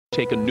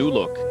Take a new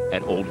look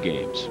at old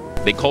games.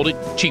 They called it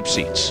Cheap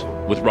Seats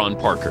with Ron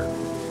Parker.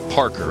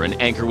 Parker, an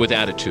anchor with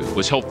attitude,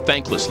 was helped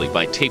thanklessly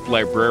by tape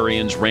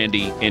librarians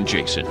Randy and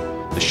Jason.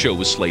 The show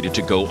was slated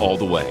to go all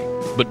the way.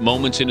 But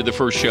moments into the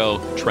first show,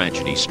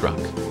 tragedy struck.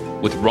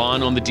 With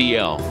Ron on the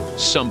DL,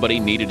 somebody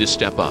needed to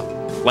step up,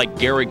 like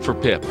Gehrig for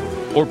Pip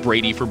or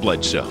Brady for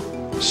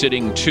Bledsoe.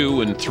 Sitting 2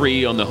 and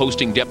 3 on the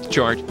hosting depth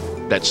chart,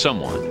 that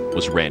someone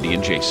was Randy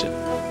and Jason.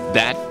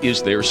 That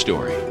is their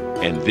story.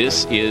 And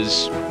this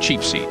is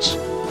Cheap Seats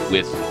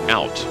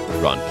without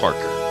Ron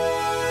Parker.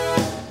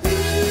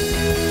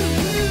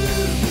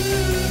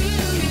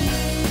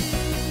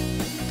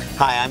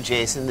 Hi, I'm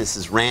Jason. This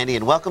is Randy,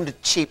 and welcome to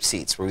Cheap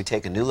Seats, where we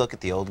take a new look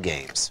at the old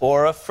games.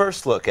 Or a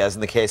first look, as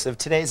in the case of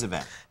today's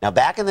event. Now,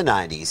 back in the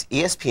 90s,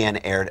 ESPN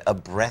aired a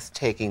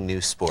breathtaking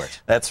new sport.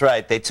 That's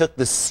right. They took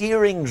the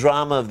searing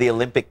drama of the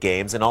Olympic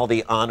Games and all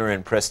the honor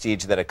and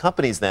prestige that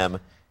accompanies them,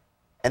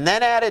 and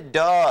then added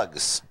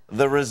dogs.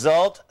 The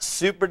result,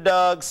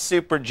 SuperDogs,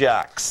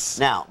 Superjocks.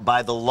 Now,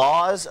 by the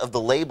laws of the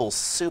label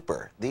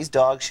Super, these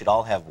dogs should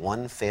all have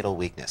one fatal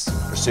weakness.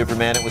 For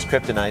Superman, it was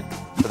kryptonite.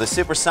 For the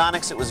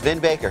Supersonics, it was Vin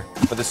Baker.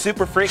 For the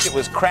Super Freak, it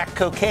was crack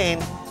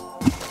cocaine.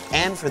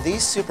 And for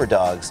these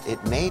Superdogs,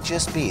 it may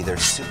just be their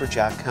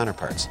Superjock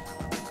counterparts.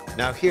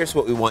 Now, here's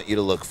what we want you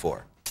to look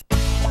for.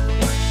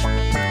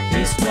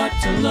 Here's what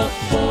to look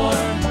for.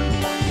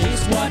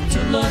 Here's what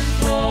to look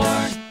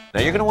for. Now,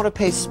 you're going to want to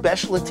pay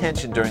special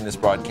attention during this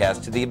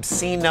broadcast to the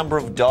obscene number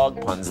of dog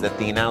puns that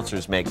the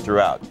announcers make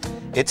throughout.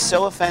 It's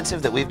so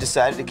offensive that we've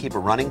decided to keep a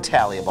running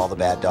tally of all the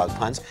bad dog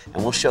puns,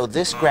 and we'll show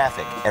this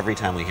graphic every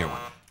time we hear one.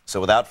 So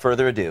without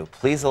further ado,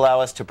 please allow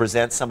us to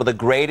present some of the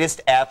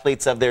greatest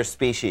athletes of their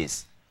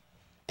species.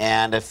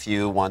 And a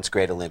few once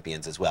great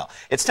Olympians as well.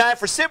 It's time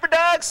for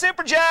SuperDogs,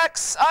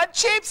 Superjocks on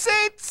Cheap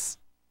Seats!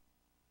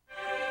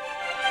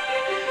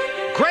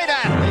 Great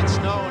athletes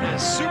known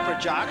as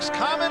Superjocks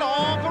come in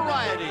all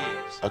varieties.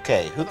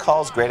 Okay, who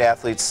calls great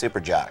athletes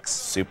Superjocks?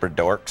 Super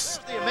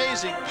dorks. The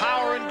amazing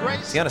power and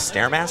grace. Is he on a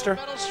Stairmaster?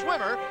 Medal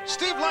swimmer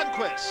Steve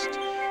Lundquist.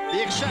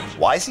 The exception.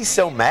 Why is he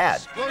so mad?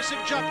 Explosive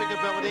jumping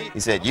ability. He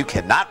said, "You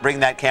cannot bring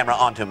that camera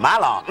onto my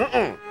lawn."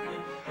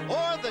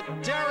 Or the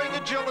daring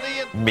agility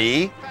and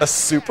Me? A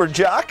super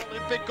jock?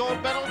 Olympic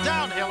gold medal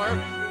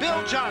downhiller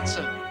Bill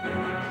Johnson.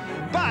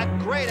 But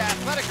great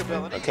athletic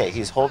ability. Okay,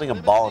 he's holding a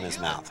ball in his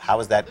mouth. How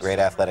is that great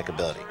athletic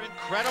ability?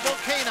 Incredible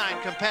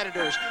canine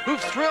competitors who've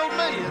thrilled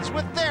millions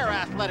with their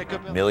athletic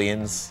ability.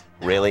 Millions?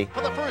 Really?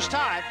 For the first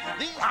time,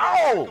 these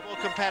Ow! remarkable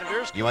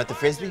competitors. You want the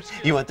Frisbee?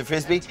 You want the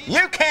Frisbee?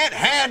 You can't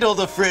handle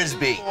the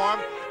Frisbee!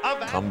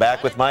 Come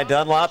back with my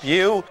Dunlop,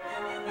 you.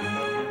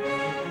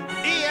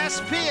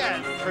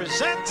 ESPN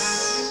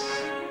presents.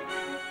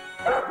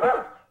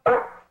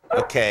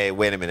 Okay,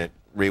 wait a minute.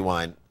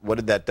 Rewind. What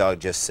did that dog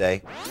just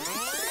say?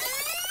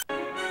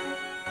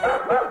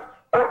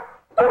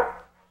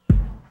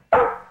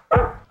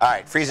 All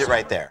right, freeze it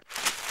right there.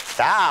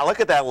 Ah, look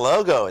at that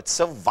logo. It's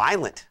so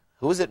violent.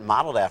 Who is it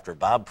modeled after?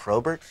 Bob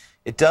Probert?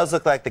 It does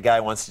look like the guy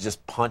wants to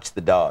just punch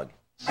the dog.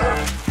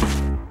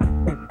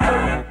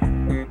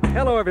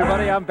 Hello,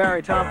 everybody. I'm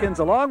Barry Tompkins,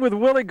 along with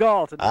Willie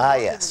Galt. Ah,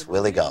 yes,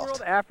 Willie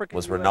Galt.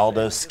 Was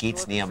Ronaldo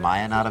Skeets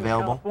Nehemiah not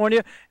available?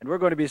 California, and we're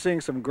going to be seeing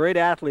some great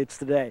athletes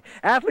today.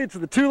 Athletes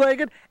of the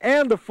two-legged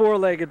and the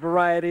four-legged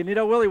variety. And you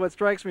know, Willie, what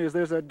strikes me is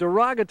there's a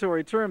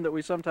derogatory term that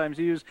we sometimes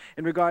use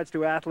in regards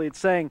to athletes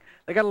saying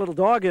they got a little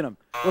dog in them.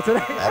 Well,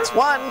 today... That's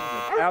one.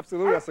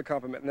 Absolutely, that's a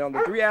compliment. Now,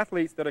 the three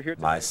athletes that are here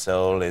today, My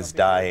soul is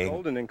dying.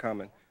 golden in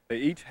common. They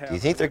each have. Do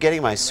you think they're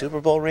getting my Super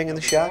Bowl ring in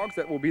the shot? Dogs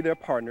that will be their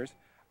partners.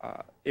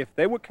 If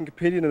they would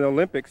compete in the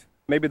Olympics,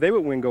 maybe they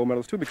would win gold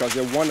medals too because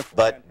they're wonderful.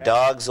 But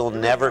dogs will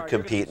never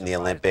compete in the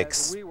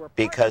Olympics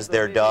because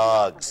they're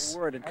dogs.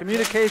 And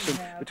communication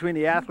between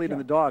the athlete and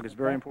the dog is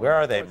very important. Where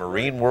are they?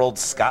 Marine World,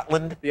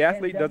 Scotland? The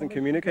athlete doesn't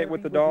communicate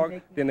with the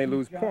dog, then they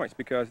lose points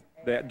because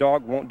the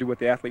dog won't do what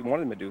the athlete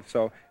wanted them to do.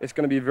 So it's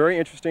going to be very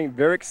interesting,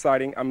 very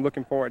exciting. I'm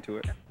looking forward to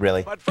it.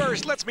 Really? But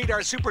first, let's meet our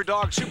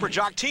SuperDog,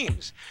 Superjock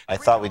teams. I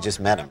thought we just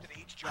met him.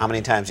 How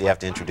many times do you have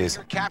to introduce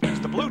him? Captains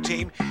the blue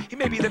team. He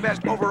may be the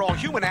best overall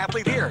human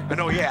athlete here.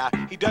 And oh yeah,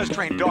 he does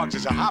train dogs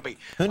as a hobby.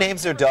 Who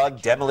names their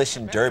dog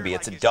Demolition Derby?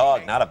 It's a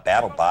dog, not a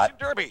battle bot.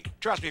 Derby.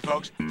 Trust me,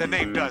 folks, the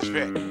name does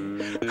fit.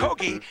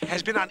 Kogi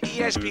has been on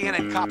ESPN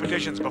and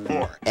competitions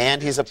before.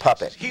 And he's a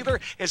puppet. Healer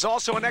is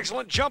also an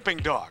excellent jumping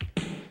dog.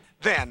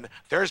 Then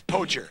there's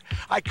Poacher.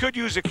 I could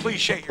use a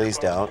cliche here. Please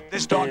don't.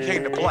 This dog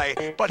came to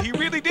play, but he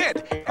really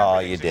did. Oh,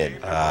 you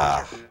did.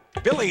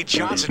 Billy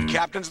Johnson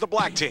captains the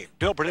black team.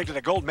 Bill predicted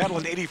a gold medal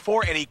in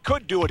 '84, and he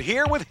could do it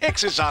here with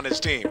Hicks's on his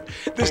team.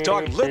 This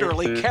dog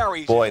literally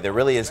carries... Boy, there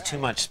really is too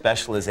much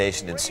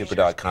specialization in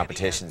SuperDog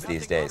competitions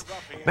these days.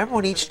 Remember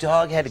when each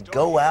dog had to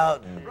go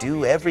out and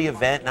do every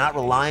event, not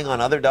relying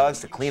on other dogs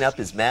to clean up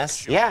his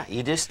mess? Yeah,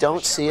 you just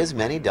don't see as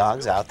many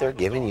dogs out there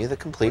giving you the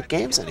complete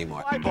games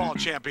anymore. Ball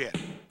champion.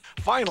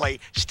 Finally,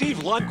 Steve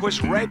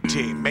Lundquist's red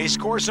team may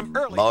score some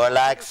early. More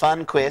like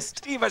Funquist.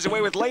 Steve has a way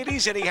with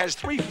ladies, and he has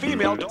 3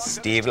 female dogs.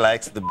 Steve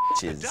likes the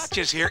bitches.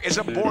 Duchess here is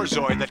a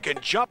Borzoi that can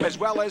jump as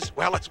well as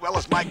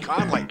Mike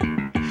Conley.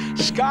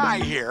 Sky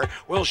here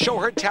will show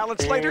her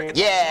talents later.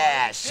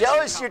 Yeah,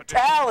 show us your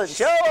talent.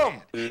 Show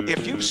them.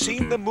 If you've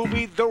seen the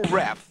movie The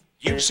Ref,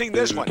 you've seen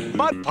this one,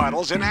 Mud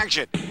Puddles in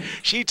action.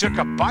 She took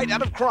a bite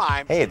out of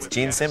crime. Hey, it's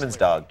Gene Simmons'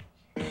 dog.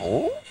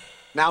 Oh?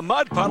 Now,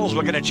 Mud Puddles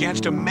will get a chance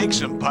to make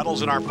some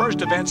puddles in our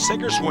first event,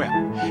 Sink or Swim.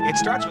 It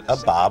starts with A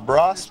Bob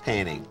Ross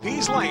painting.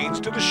 these lanes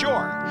to the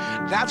shore.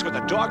 That's where the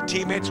dog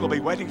teammates will be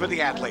waiting for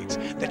the athletes.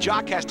 The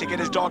jock has to get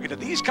his dog into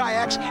these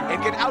kayaks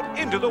and get out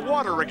into the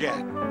water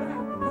again.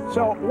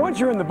 So once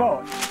you're in the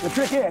boat, the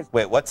trick is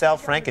Wait, what's Al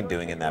Franken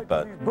doing in that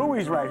boat?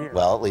 buoys right here.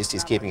 Well, at least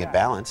he's keeping it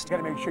balanced. You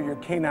got to make sure your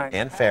canine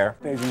And fair.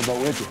 stays in the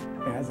boat with you.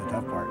 Yeah, that's the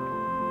tough part.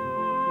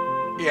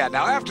 Yeah,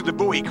 now after the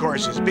buoy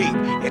course is beat,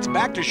 it's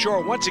back to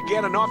shore once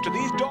again and off to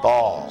these dog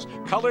Ball.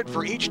 colored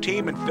for each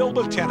team and filled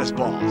with tennis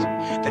balls.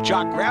 The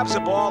jock grabs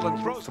the ball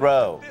and throws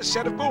Throw. this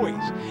set of buoys.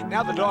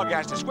 Now the dog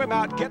has to swim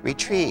out, get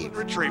Retrieve.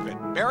 retrieve it.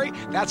 Barry,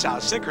 that's how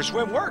Sink or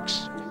Swim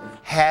works. For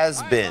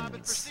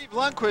Has-beens. Steve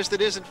Lundquist,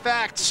 it is in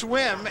fact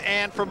swim,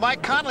 and for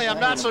Mike Conley,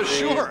 I'm not so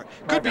sure.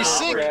 Could be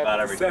sink.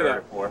 Setup.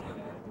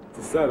 It's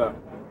a setup.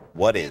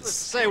 What Let's is?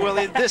 say,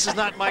 Willie, this is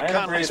not Mike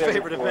Conley's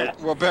favorite event.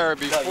 Well, Barry,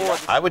 before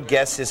I would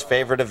guess his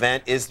favorite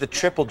event is the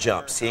triple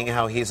jump, seeing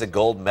how he's a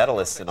gold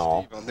medalist and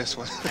all. on this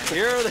one.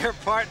 Here are their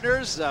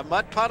partners.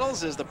 Mud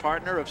Puddles is the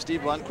partner of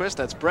Steve Lundquist.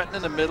 That's Breton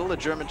in the middle, the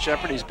German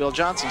Shepherd. He's Bill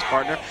Johnson's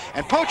partner.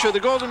 And Poacher, the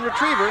Golden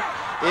Retriever,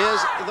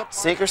 is the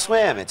Sink or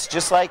swim, it's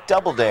just like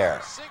Double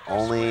Dare,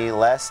 only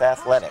less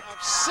athletic.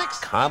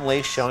 sixth.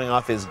 Conley showing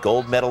off his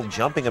gold medal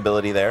jumping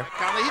ability there.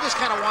 Conley, he just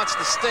kind of wants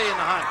to stay in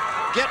the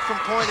hunt, get from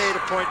point A to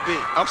point B.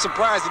 I'm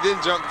surprised he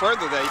didn't jump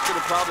further there. He could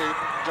have probably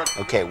jumped.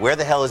 Okay, where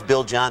the hell is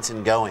Bill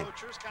Johnson going?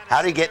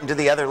 How did he get into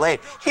the other lane?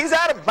 He's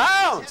out of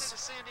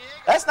bounds!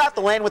 That's not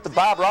the lane with the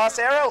Bob Ross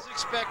arrow. As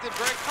expected,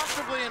 very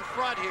comfortably in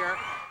front here.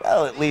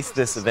 Well, at least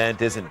this event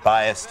isn't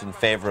biased in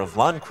favor of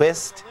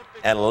Lundquist,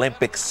 an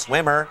Olympic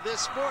swimmer.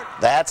 This sport.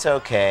 That's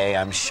okay.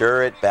 I'm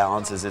sure it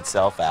balances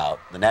itself out.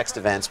 The next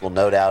events will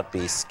no doubt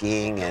be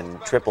skiing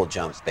and triple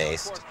jump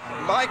based.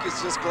 Mike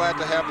is just glad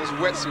to have his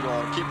wetsuit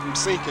on, keep from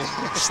sinking.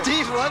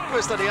 Steve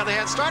Lundquist, on the other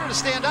hand, started to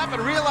stand up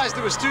and realized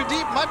it was too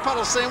deep. Mud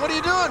Puddles saying, "What are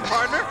you doing,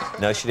 partner?"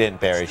 No, she didn't,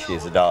 Barry. She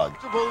is a dog.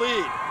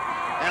 Lead.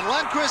 And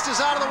Lundquist is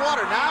out of the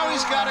water. Now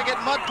he's got to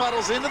get Mud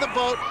Puddles into the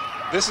boat.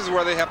 This is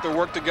where they have to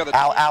work together.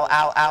 Ow, ow,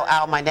 ow, ow,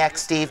 ow, my neck,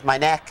 Steve, my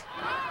neck.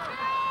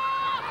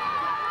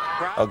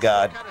 Oh,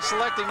 God. Kind of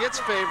selecting its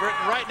favorite,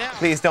 and right now.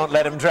 Please don't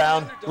let him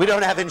drown. We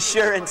don't have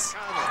insurance.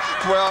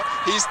 Well,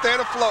 he's staying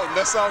afloat, and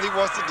that's all he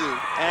wants to do.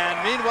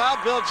 And meanwhile,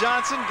 Bill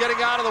Johnson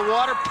getting out of the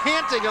water,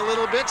 panting a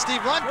little bit.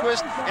 Steve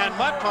Lundquist and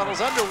Mud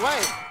Puddles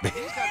underway. He's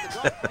got the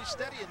dog pretty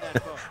steady in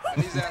that boat.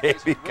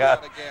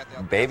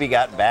 Baby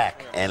got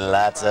back, and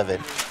lots of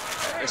it.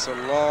 It's a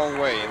long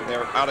way, and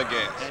they're out of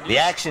gas. The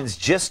action's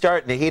just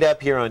starting to heat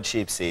up here on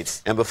Cheap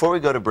Seats. And before we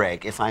go to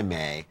break, if I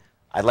may,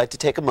 I'd like to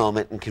take a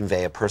moment and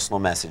convey a personal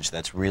message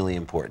that's really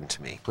important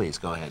to me. Please,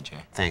 go ahead, Jay.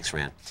 Thanks,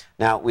 Rand.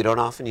 Now, we don't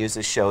often use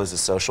this show as a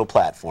social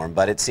platform,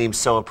 but it seems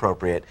so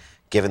appropriate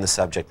given the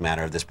subject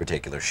matter of this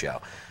particular show.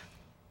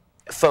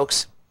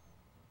 Folks,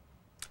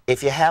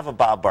 if you have a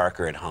Bob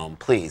Barker at home,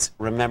 please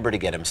remember to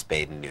get him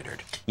spayed and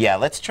neutered. Yeah,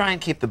 let's try and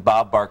keep the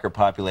Bob Barker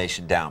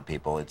population down,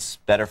 people. It's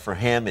better for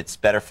him, it's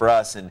better for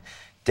us, and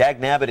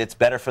dagnabbit, it's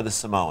better for the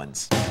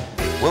Samoans.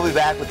 We'll be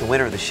back with the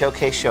winner of the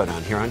Showcase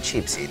Showdown here on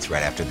Cheap Seats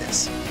right after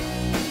this.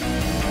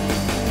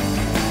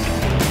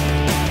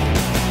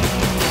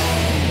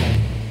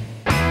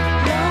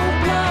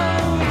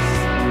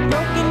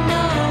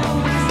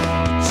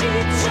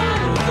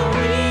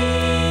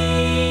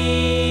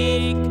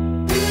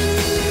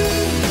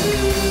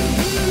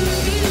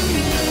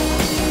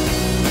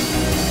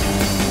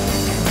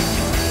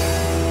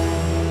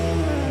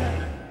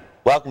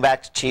 Welcome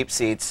back to Cheap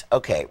Seats.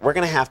 Okay, we're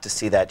going to have to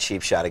see that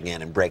cheap shot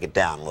again and break it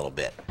down a little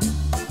bit.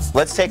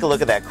 Let's take a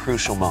look at that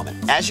crucial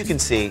moment. As you can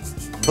see,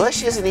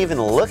 Bush isn't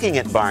even looking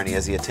at Barney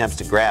as he attempts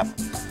to grab him.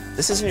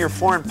 This isn't your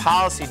foreign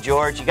policy,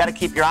 George. You got to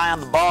keep your eye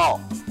on the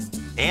ball.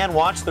 And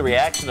watch the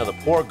reaction of the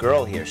poor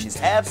girl here. She's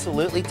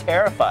absolutely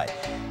terrified.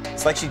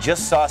 It's like she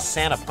just saw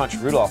Santa punch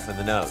Rudolph in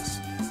the nose.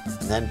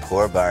 And then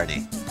poor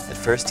Barney. At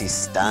first he's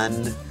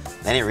stunned.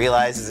 Then he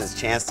realizes his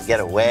chance to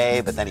get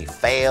away, but then he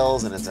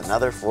fails, and it's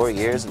another 4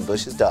 years in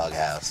Bush's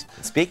doghouse.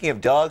 And speaking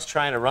of dogs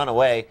trying to run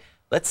away,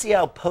 let's see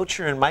how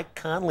Poacher and Mike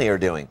Conley are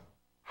doing.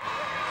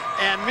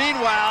 And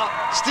meanwhile,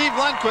 Steve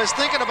Lundquist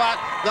thinking about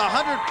the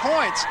 100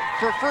 points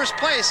for first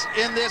place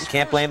in this. You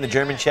can't blame the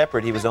German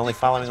Shepherd. He was only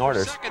following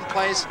orders. Second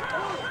place,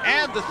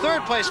 and the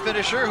third place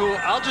finisher, who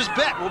I'll just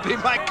bet will be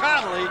Mike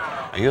Conley.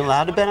 Are you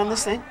allowed to bet on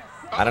this thing?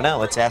 I don't know.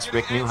 Let's ask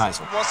Rick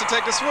Neuheisel. Wants to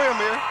take a swim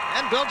here.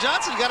 And Bill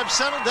Johnson got him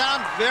settled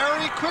down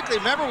very quickly.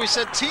 Remember, we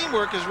said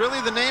teamwork is really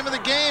the name of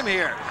the game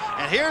here.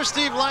 And here's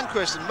Steve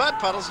Lundquist, and Mud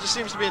Puddles just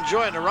seems to be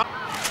enjoying the run.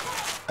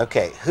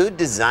 Okay, who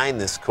designed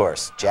this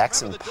course?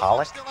 Jackson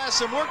Pollock? Still has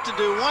some work to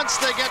do once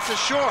they get to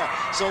shore.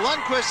 So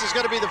Lundquist is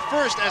going to be the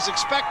first, as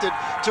expected,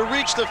 to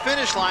reach the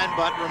finish line.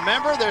 But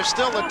remember, there's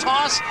still the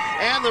toss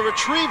and the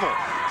retrieval.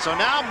 So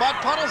now Mud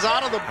Puddle's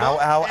out of the boat. Ow,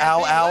 ow,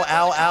 ow, ow,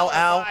 ow, ow,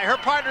 ow. Her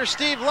partner,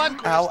 Steve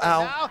Lundquist. Ow,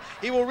 ow. Now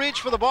he will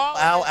reach for the ball.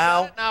 Ow,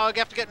 ow. Now I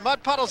have to get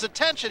Mud Puddle's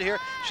attention here.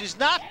 She's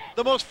not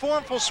the most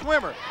formful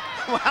swimmer.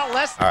 Well,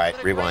 less All right,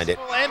 rewind it.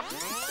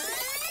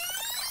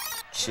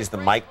 She's the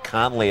Mike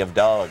Conley of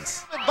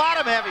dogs.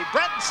 Bottom heavy.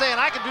 Breton saying,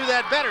 I can do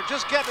that better.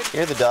 Just get me.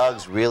 Here the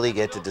dogs really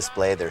get to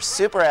display their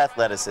super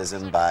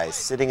athleticism by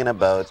sitting in a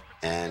boat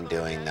and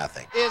doing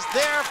nothing. Is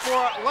there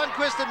for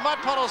Lundquist and Mud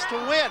Puddles to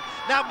win.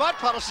 Now Mud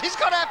Puddles, he's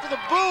going after the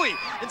buoy.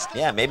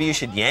 Yeah, maybe you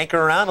should yank her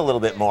around a little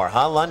bit more,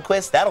 huh,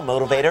 Lundquist? That'll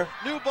motivate her.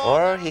 New ball.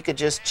 Or he could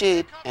just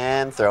cheat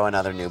and throw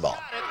another new ball.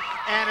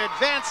 And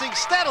advancing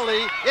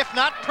steadily, if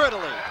not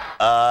prettily.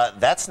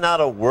 That's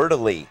not a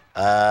wordily.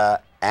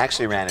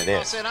 Actually, Ran, it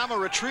is. I'm a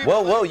retriever.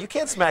 Whoa, whoa, you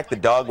can't smack the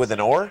dog with an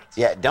oar.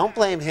 Yeah, don't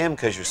blame him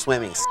because you're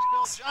swimming.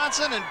 Bill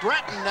Johnson and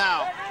Breton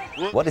now.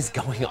 What is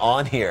going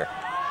on here?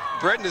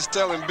 Breton is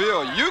telling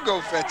Bill, you go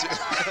fetch it.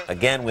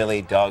 Again,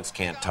 Willie, dogs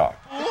can't talk.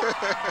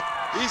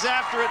 He's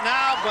after it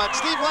now, but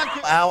Steve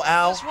Lundquist. Ow,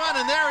 ow. This one,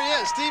 and there he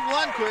is. Steve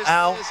Lundquist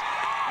Ow. is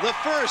the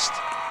first.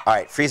 All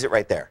right, freeze it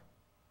right there.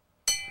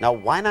 Now,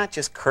 why not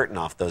just curtain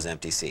off those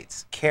empty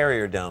seats?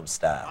 Carrier dome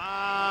style.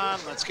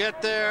 Let's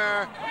get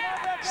there.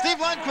 Steve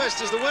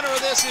Lundquist is the winner of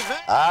this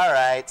event. All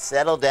right,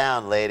 settle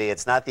down, lady.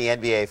 It's not the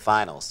NBA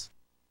Finals.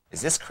 Is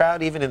this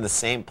crowd even in the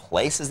same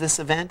place as this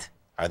event?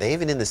 Are they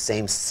even in the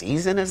same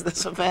season as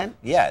this event?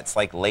 Yeah, it's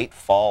like late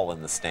fall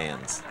in the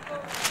stands.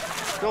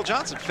 Bill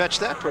Johnson fetched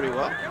that pretty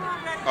well.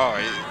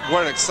 Oh,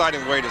 what an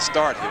exciting way to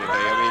start here today.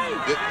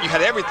 I mean, you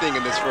had everything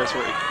in this first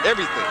week.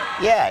 Everything.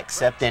 Yeah,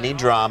 except any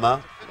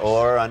drama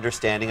or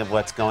understanding of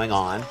what's going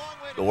on,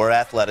 or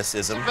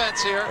athleticism,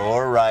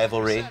 or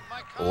rivalry,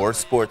 or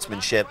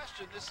sportsmanship,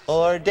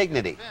 or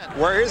dignity.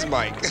 Where is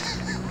Mike?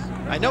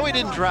 I know he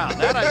didn't drown.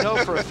 That I know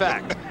for a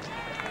fact.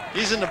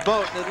 He's in the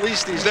boat, and at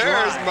least he's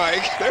There's dry.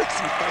 Mike. There's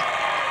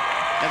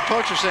Mike. And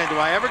Poacher saying, do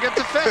I ever get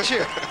to fetch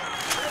you?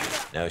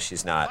 No,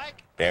 she's not.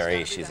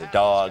 Barry, she's a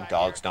dog.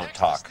 Dogs don't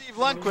talk. Steve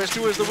Lundquist,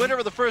 who is the winner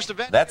of the first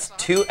event. That's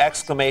 2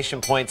 exclamation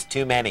points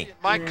too many.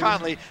 Mike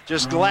Conley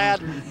just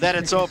glad that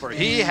it's over.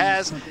 He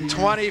has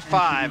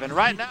 25, and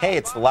right now... Hey,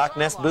 it's the Loch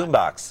Ness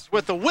Boombox.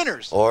 With the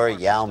winners. Or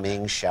Yao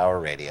Ming Shower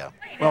Radio.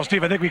 Well,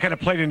 Steve, I think we kind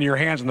of played into your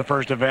hands in the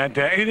first event.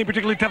 Anything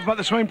particularly tough about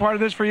the swimming part of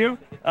this for you?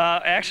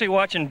 Actually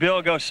watching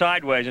Bill go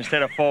sideways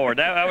instead of forward.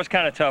 That was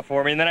kind of tough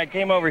for me. And then I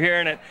came over here,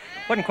 and it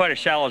wasn't quite as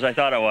shallow as I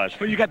thought it was.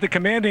 Well, you got the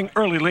commanding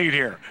early lead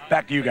here.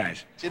 Back to you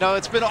guys. You know,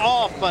 it's been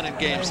all fun and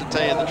games, to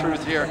tell you the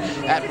truth, here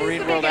at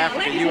Marine World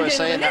Africa,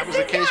 USA, and that was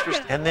the case for...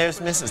 And there's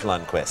Mrs.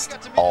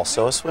 Lundquist,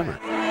 also a swimmer.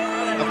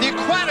 Of the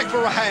aquatic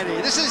variety,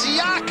 this is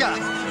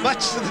Yaka,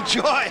 much to the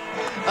joy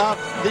of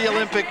the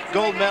Olympic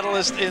gold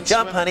medalist in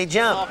Jump, swimming. honey,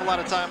 jump. An awful lot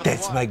of time in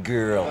That's the my water.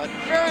 girl. But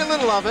very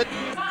little of it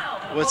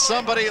with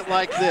somebody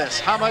like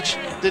this. How much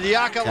did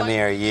Yaka Come like?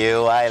 here,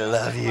 you. I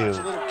love you. A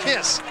little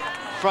kiss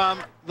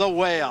from the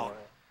whale.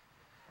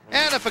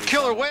 And if a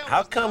killer whale...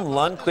 How come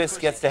Lundquist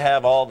gets to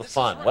have all the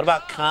fun? What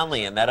about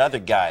Conley and that other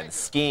guy, the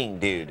skiing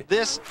dude?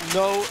 This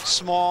no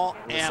small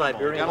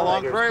animal got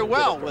along very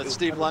well with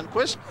Steve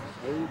Lundquist.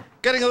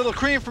 Getting a little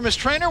cream from his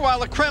trainer, while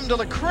the creme de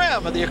la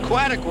creme of the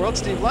aquatic world,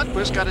 Steve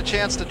Lundquist, got a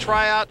chance to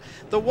try out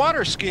the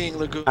water skiing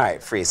lagoon. All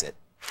right, freeze it.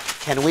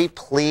 Can we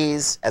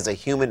please, as a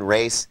human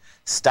race,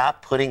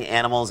 stop putting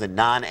animals in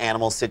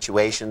non-animal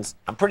situations?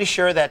 I'm pretty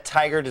sure that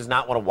tiger does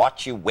not want to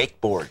watch you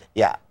wakeboard.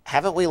 Yeah,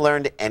 haven't we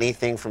learned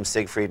anything from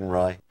Siegfried and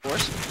Roy? Of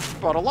course,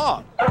 brought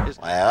along.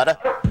 Well,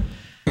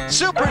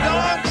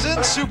 SuperDogs and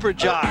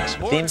Superjocks.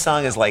 the theme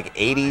song is like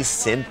 80s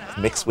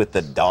synth mixed with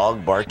the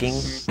dog barking.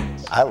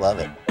 I love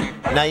it.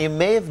 Now, you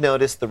may have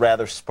noticed the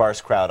rather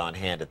sparse crowd on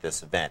hand at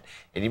this event,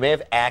 and you may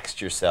have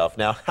asked yourself,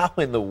 now, how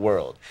in the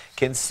world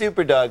can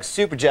SuperDogs,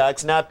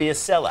 Superjocks not be a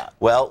sellout?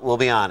 Well, we'll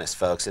be honest,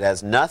 folks. It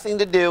has nothing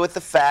to do with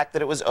the fact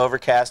that it was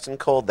overcast and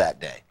cold that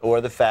day,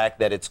 or the fact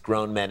that it's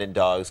grown men and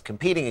dogs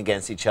competing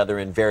against each other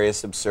in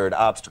various absurd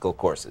obstacle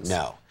courses.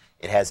 No,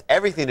 it has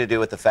everything to do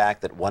with the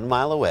fact that 1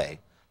 mile away,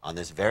 on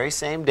this very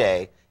same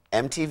day,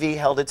 MTV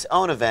held its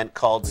own event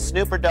called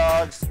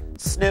SuperDogs,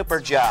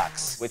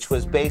 Superjocks, which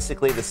was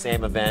basically the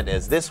same event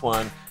as this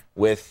one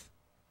with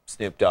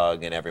Snoop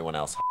Dogg and everyone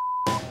else.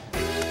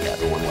 Yeah,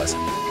 the one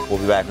wasn't. We'll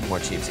be back with more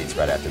Cheap Seats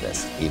right after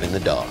this. Even the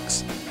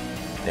dogs,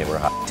 they were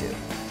hot too.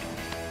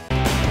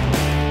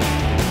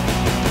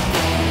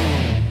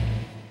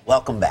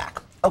 Welcome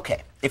back.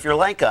 Okay, if you're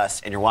like us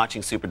and you're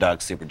watching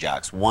SuperDogs,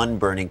 Superjocks, one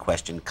burning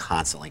question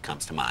constantly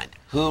comes to mind.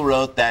 Who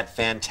wrote that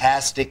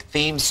fantastic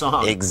theme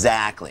song?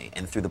 Exactly.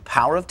 And through the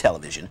power of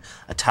television,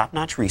 a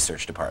top-notch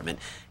research department,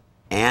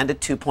 and a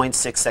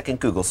 2.6-second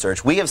Google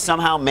search, we have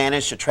somehow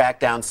managed to track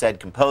down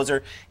said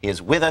composer. He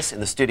is with us in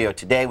the studio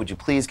today. Would you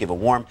please give a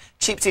warm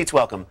Cheap Seats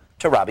welcome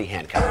to Robbie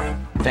Hancock.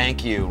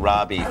 Thank you,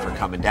 Robbie, for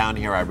coming down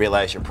here. I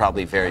realize you're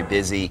probably very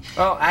busy.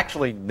 Well,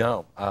 actually,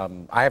 no.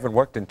 I haven't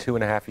worked in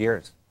 2.5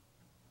 years.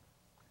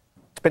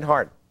 It's been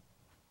hard.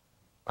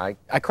 I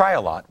cry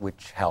a lot,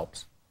 which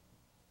helps.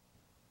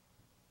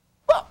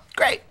 Well,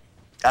 great.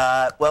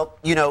 Well,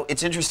 you know,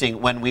 it's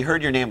interesting. When we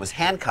heard your name was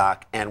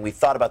Hancock and we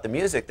thought about the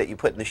music that you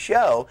put in the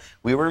show,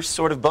 we were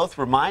sort of both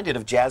reminded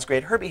of jazz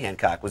great Herbie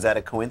Hancock. Was that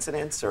a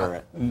coincidence?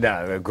 Or?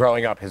 No,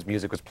 growing up, his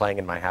music was playing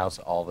in my house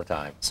all the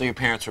time. So your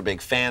parents were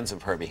big fans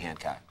of Herbie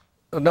Hancock?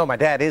 No, my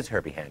dad is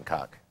Herbie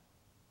Hancock.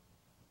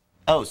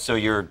 Oh, so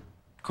your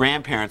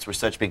grandparents were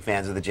such big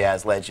fans of the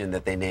jazz legend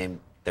that they named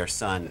their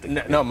son?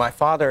 No, my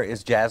father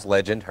is jazz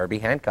legend Herbie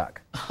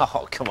Hancock.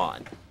 Oh, come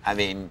on. I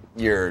mean,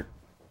 you're...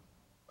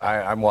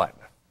 I'm what?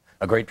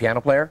 A great piano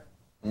player?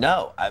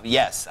 No.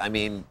 Yes. I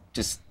mean,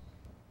 just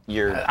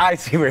you're... I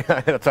see where...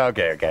 It's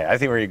okay. I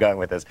see where you're going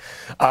with this.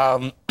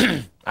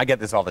 I get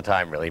this all the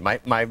time, really.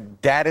 My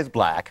dad is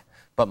black,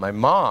 but my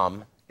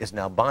mom is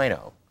now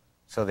albino.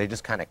 So they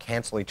just kind of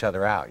cancel each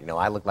other out. You know,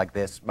 I look like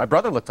this. My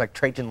brother looks like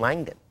Trajan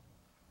Langdon.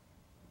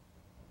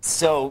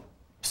 So,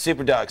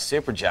 SuperDogs,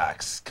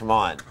 Superjocks, come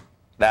on.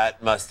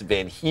 That must have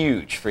been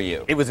huge for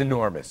you. It was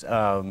enormous.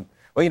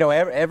 Well, you know,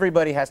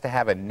 everybody has to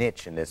have a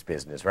niche in this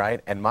business, right?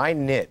 And my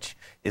niche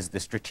is the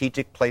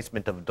strategic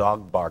placement of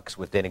dog barks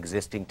within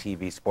existing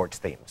TV sports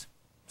themes.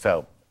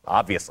 So,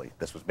 obviously,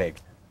 this was big.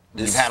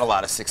 You've had a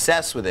lot of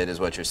success with it, is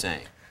what you're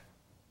saying.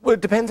 Well,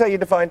 it depends how you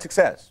define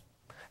success.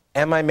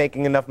 Am I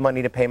making enough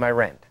money to pay my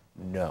rent?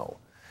 No.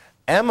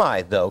 Am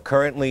I, though,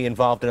 currently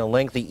involved in a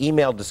lengthy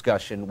email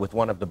discussion with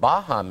one of the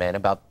Baja men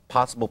about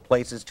possible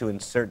places to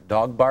insert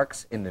dog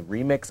barks in the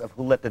remix of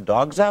Who Let the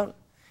Dogs Out?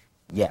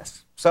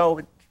 Yes. So,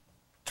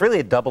 it's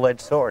really a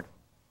double-edged sword.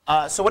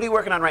 So what are you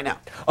working on right now?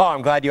 Oh,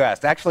 I'm glad you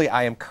asked. Actually,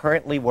 I am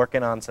currently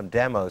working on some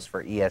demos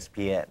for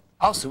ESPN.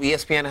 Oh, so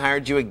ESPN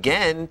hired you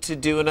again to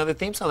do another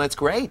theme song. That's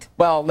great.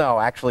 Well, no,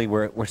 actually,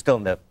 we're still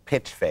in the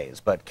pitch phase,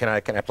 but can I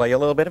play you a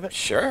little bit of it?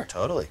 Sure.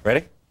 Totally.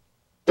 Ready?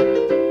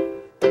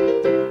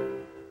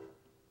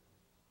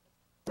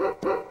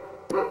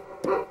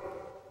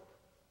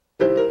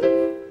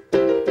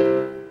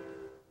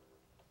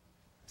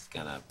 It's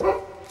gonna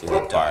do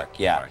the dark,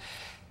 yeah.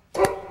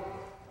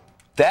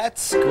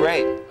 That's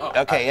great.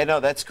 Okay, yeah, no,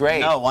 that's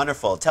great. No,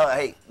 wonderful.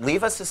 Hey,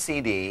 leave us a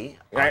CD.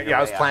 Yeah, I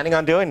was planning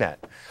on doing that.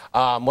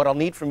 What I'll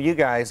need from you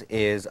guys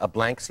is a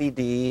blank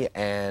CD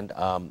and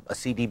a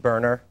CD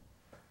burner.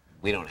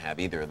 We don't have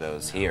either of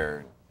those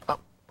here. Oh,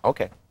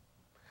 okay.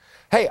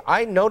 Hey,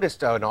 I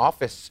noticed an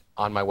office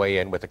on my way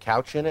in with a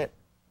couch in it,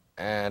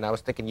 and I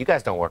was thinking, you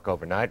guys don't work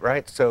overnight,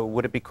 right? So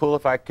would it be cool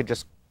if I could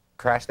just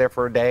crash there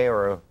for a day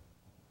or a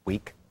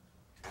week?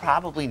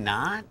 Probably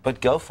not,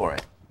 but go for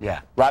it.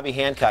 Yeah. Robbie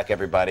Hancock,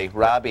 everybody.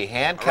 Robbie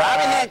Hancock.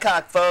 Robbie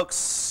Hancock,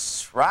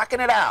 folks.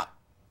 Rocking it out.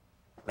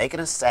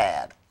 Making us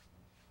sad.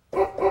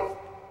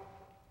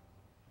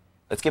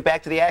 Let's get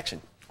back to the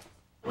action.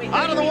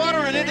 Out of the water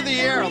and into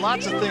the air.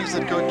 Lots of things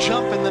that go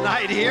jump in the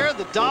night here.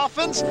 The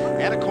Dolphins,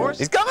 and of course...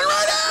 He's coming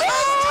right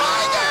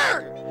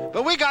out! Tiger!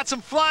 But we got some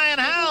flying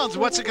hounds.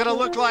 What's it going to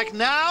look like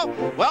now?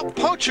 Well,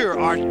 Poacher,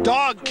 our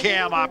dog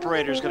cam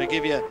operator, is going to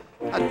give you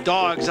a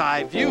dog's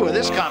eye view of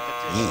this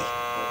competition.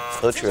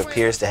 Poacher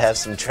appears to have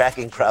some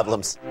tracking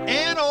problems.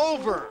 And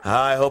over.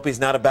 I hope he's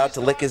not about to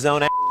lick his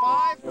own ass.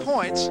 5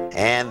 points.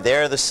 And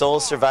they're the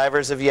sole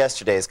survivors of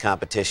yesterday's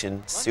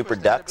competition, Super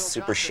Ducks,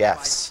 Super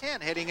Chefs.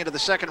 Heading into the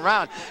second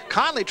round.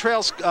 Conley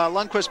trails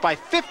Lundquist by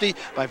 50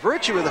 by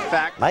virtue of the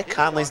fact Mike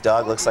Conley's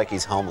dog looks like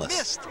he's homeless.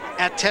 Missed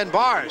at 10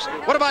 bars.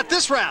 What about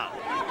this round?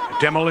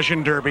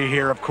 Demolition Derby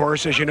here, of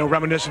course, as you know,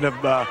 reminiscent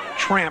of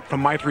Tramp from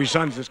My Three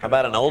Sons. How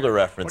about an older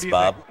reference,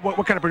 Bob? What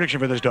kind of prediction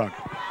for this dog?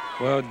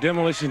 Well,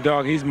 Demolition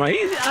Dog,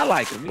 I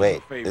like him.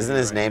 Wait, isn't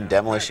his name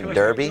Demolition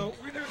Derby?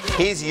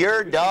 He's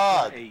your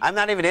dog. I'm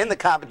not even in the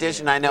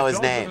competition. I know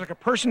his name. Like a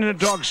person in a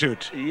dog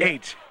suit.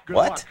 8. Good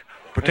What? luck.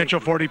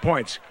 Potential 40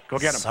 points. Go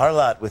get him.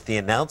 Sarlot with the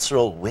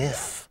announcerial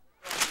whiff.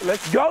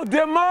 Let's go,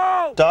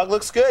 Demo! Dog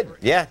looks good.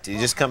 Yeah, did you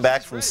just come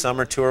back from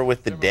summer tour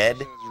with the Dead?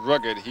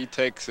 Rugged, he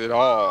takes it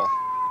all.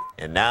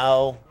 And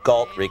now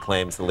Galt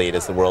reclaims the lead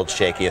as the world's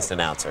shakiest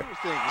announcer.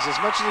 As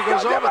much as he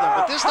goes over them,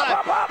 but this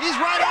time he's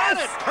right on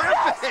it.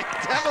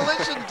 Perfect.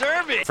 Demolition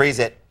Derby. Freeze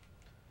it.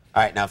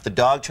 All right, now if the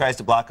dog tries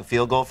to block a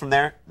field goal from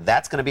there,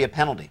 that's going to be a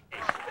penalty.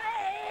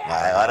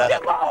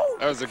 That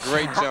was a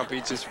great jump. He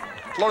just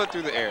floated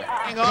through the air.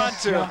 Hang on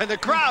to, and the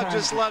crowd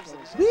just loves him.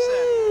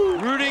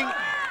 Rooting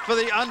for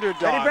the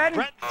underdog.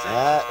 Ready,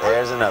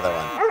 There's another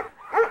one.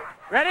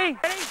 Ready?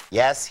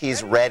 Yes,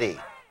 he's ready.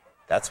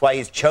 That's why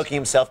he's choking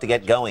himself to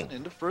get going.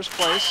 Into first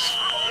place.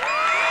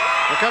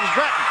 Here comes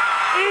Breton.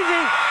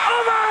 Easy.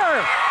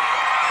 Over.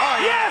 Oh,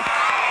 yes.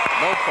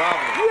 No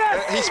problem.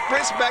 Yes. He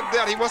sprints back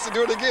down. He wants to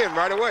do it again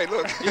right away.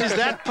 Look. He's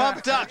that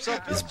pumped up. So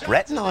Is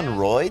Breton on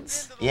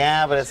roids?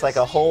 Yeah, but it's like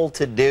a whole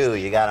to-do.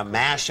 You got to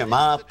mash him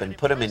up and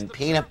put him in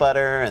peanut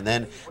butter, and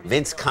then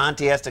Vince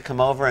Conti has to come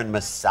over and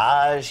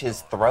massage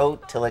his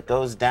throat till it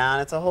goes down.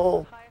 It's a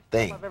whole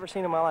thing. I've ever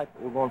seen in my life.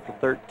 We're going for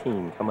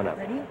 13 coming up.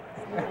 Ready?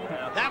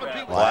 that would be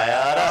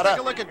take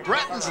a look at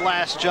Breton's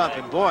last jump,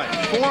 and boy,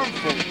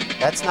 formful.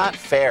 That's not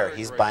fair.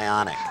 He's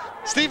bionic.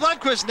 Steve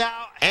Lundquist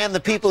now And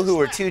the people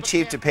who are too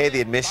cheap to pay the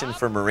admission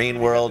for Marine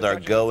World are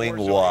going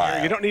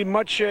wild. You don't need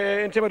much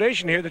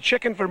intimidation here. The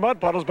chicken for mud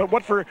puddles, but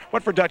what for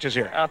Duchess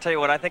here? I'll tell you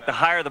what, I think the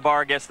higher the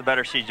bar gets, the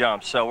better she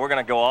jumps. So we're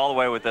going to go all the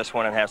way with this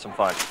one and have some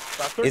fun.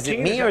 Is it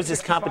me, or does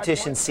this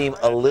competition seem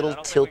a little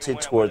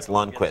tilted towards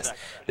Lundqvist?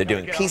 They're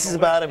doing pieces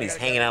about him. He's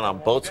hanging out on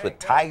boats with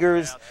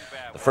tigers.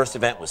 The first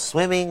event was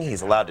swimming.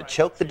 He's allowed to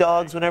choke the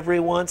dogs whenever he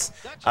wants.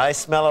 I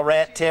smell a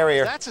rat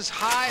terrier. That's as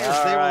high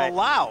as they will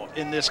allow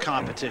in this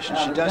competition.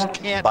 She just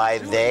can't. By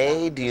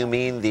they, do you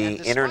mean the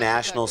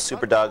International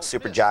SuperDogs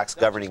Superjocks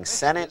Governing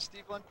Senate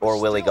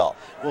or Willie Golf?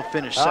 We'll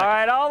finish second. All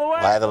right, all the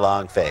way. By the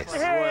long face. Royalty,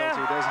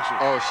 doesn't she?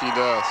 Oh, she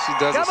does. She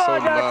does it so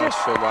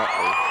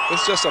nonchalantly.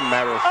 It's just a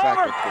matter of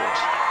fact, of course.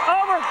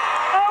 Over.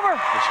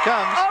 Here she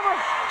comes.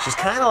 She's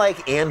kind of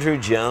like Andrew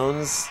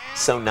Jones,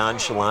 so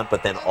nonchalant,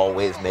 but then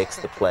always makes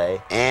the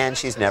play. And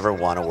she's never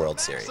won a World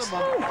Series.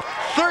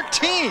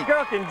 13.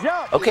 Girl can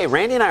jump. Okay,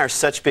 Randy and I are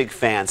such big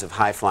fans of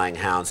high-flying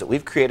hounds that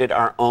we've created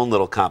our own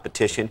little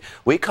competition.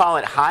 We call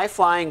it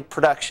High-Flying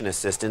Production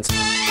Assistants.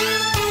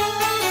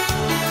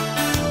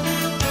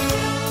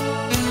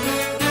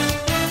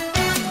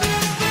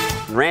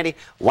 Randy,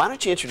 why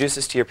don't you introduce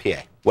us to your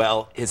PA?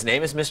 Well, his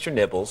name is Mr.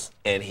 Nibbles,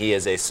 and he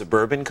is a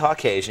suburban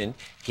Caucasian.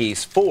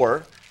 He's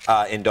 4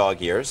 in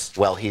dog years.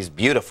 Well, he's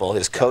beautiful.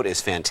 His coat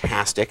is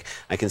fantastic.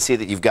 I can see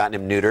that you've gotten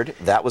him neutered.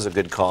 That was a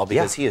good call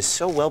because he is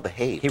so well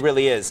behaved. He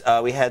really is.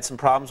 We had some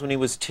problems when he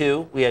was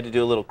 2. We had to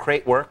do a little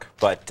crate work,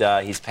 but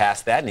he's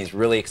past that, and he's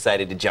really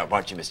excited to jump,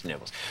 aren't you, Mr.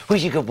 Nibbles?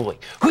 Who's your good boy?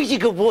 Who's your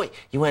good boy?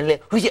 You want to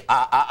let, who's your,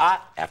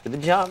 after the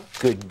jump.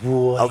 Good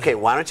boy. Okay,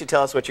 why don't you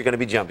tell us what you're going to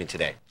be jumping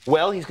today?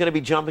 Well, he's going to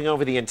be jumping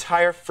over the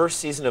entire first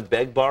season of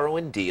Beg, Borrow,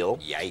 and Deal.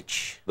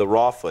 Yikes. The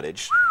raw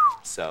footage.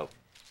 So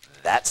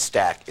that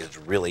stack is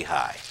really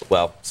high.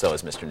 Well, so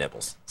is Mr.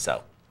 Nibbles.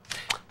 So,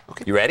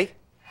 okay. You ready?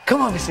 Come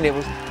on, Mr.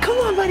 Nibbles. Come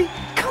on, buddy.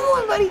 Come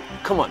on, buddy.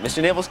 Come on,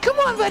 Mr. Nibbles. Come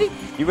on, buddy.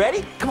 You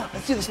ready? Come on,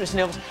 let's do this, Mr.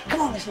 Nibbles.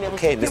 Come on, Mr. Nibbles.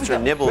 Okay,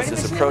 Mr. Nibbles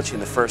is approaching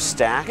the first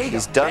stack.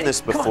 He's done this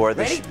before.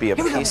 This should be a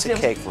piece of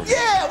cake for him.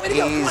 Yeah, way to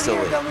go.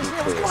 Easily. Come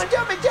on,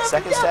 jump it.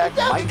 Second stack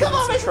might get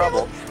in some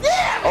trouble.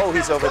 Yeah. Oh,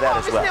 he's over that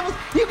as well.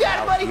 You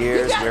got it, buddy.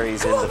 Here's where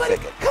he's in the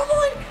thicket. Come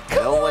on.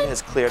 No one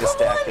has cleared a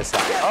stack this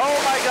high.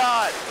 Oh, my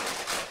God.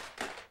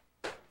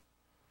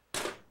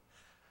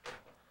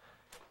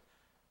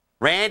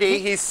 Randy,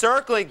 he's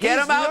circling. Get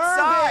him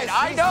outside.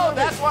 I know.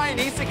 That's why he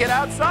needs to get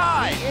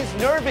outside. He is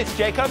nervous,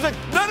 Jacob. No. We'll be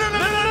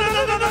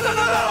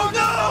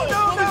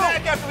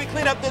back after we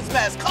clean up this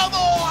mess. Come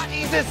on,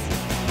 Jesus.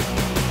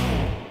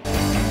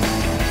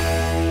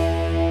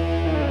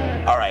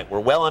 All right, we're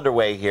well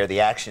underway here.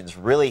 The action's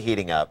really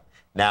heating up.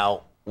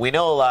 Now, we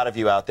know a lot of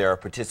you out there are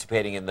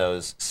participating in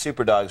those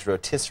SuperDogs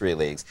rotisserie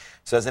leagues.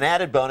 So as an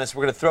added bonus,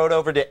 we're going to throw it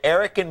over to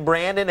Eric and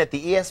Brandon at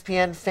the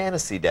ESPN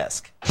Fantasy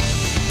Desk.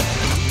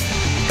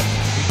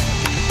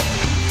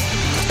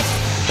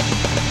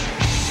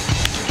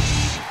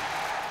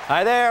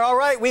 Hi there. All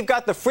right, we've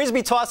got the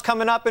Frisbee toss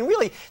coming up, and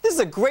really, this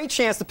is a great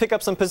chance to pick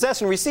up some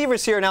possession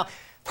receivers here. Now,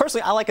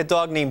 personally, I like a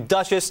dog named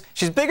Duchess.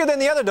 She's bigger than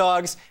the other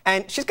dogs,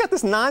 and she's got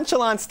this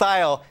nonchalant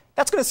style.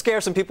 That's going to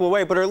scare some people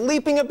away, but her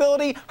leaping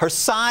ability, her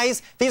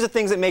size, these are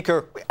things that make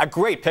her a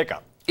great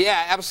pickup.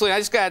 Yeah, absolutely. I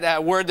just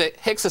got word that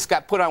Hicks has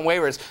got put on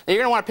waivers. Now,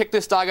 you're going to want to pick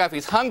this dog up.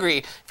 He's hungry.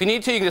 If you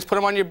need to, you can just put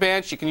him on your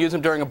bench. You can use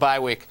him during a bye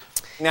week.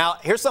 Now,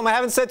 here's something I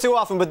haven't said too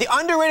often, but the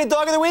underrated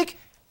dog of the week?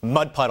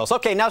 Mud Puddles.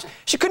 Okay, now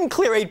she couldn't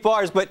clear 8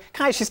 bars, but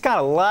guys, she's got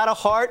a lot of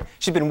heart.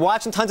 She's been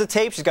watching tons of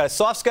tape. She's got a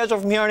soft schedule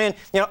from here on in.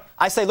 You know,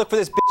 I say look for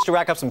this bitch to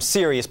rack up some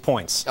serious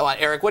points. Come on,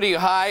 Eric, what are you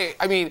high?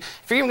 I mean,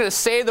 if you're even going to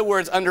say the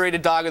words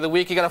underrated dog of the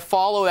week, you got to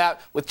follow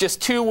that with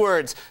just 2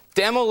 words.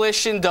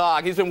 Demolition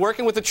Dog. He's been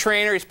working with a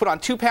trainer. He's put on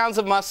 2 pounds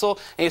of muscle,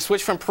 and he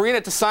switched from Purina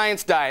to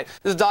Science Diet.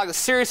 This dog is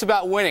serious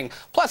about winning.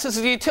 Plus, this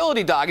is a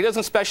utility dog. He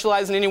doesn't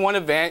specialize in any one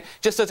event.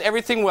 Just does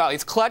everything well.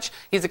 He's clutch.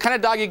 He's the kind of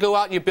dog you go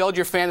out and you build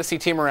your fantasy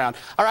team around.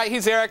 All right,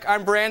 he's Eric.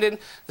 I'm Brandon.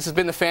 This has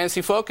been the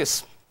Fantasy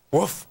Focus.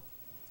 Woof.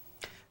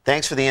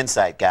 Thanks for the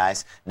insight,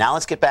 guys. Now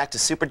let's get back to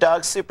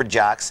SuperDogs,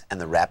 Superjocks, and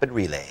the rapid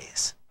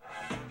relays.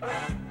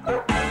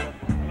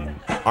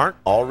 Aren't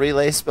all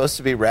relays supposed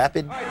to be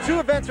rapid? All right,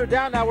 2 events are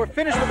down now. We're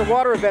finished with the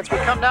water events. We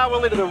come now,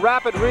 Willie, to the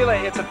rapid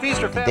relay. It's a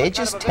feast or famine. They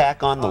just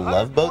tack on the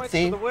Love Boat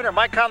theme? The winner.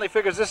 Mike Conley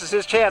figures this is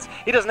his chance.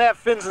 He doesn't have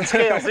fins and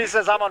scales. He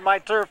says, I'm on my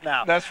turf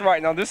now. That's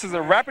right. Now, this is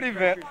a rapid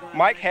event.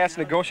 Mike has to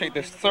negotiate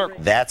this circle.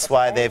 That's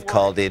why they've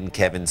called in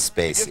Kevin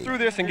Spacey. Get through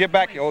this and get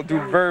back. He'll do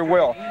very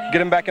well.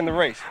 Get him back in the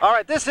race. All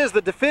right, this is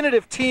the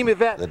definitive team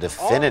event. The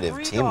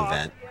definitive team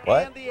event?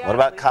 What? What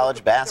about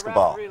college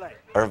basketball?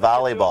 Or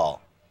volleyball?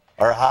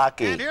 Or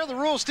hockey? And here are the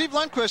rules. Steve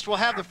Lundqvist will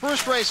have the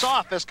first race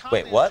off as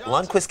Wait, what?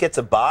 Lundqvist gets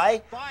a bye?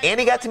 And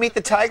he got to meet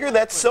the Tiger?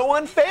 That's so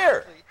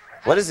unfair.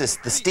 What is this,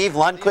 the Steve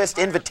Lundqvist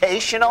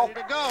Invitational?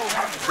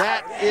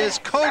 That is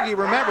Kogi.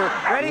 Remember,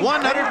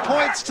 100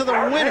 points to the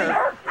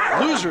winner.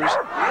 Losers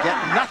get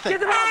nothing.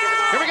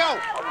 Here we go.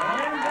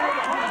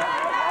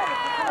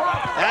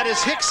 That is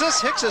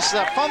Hicksis. Hicksis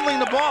fumbling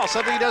the ball,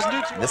 something he doesn't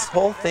do. This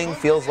whole thing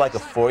feels like a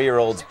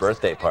 4-year-old's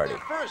birthday party.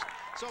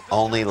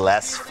 only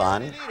less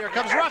fun. Here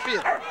comes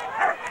Ruffian.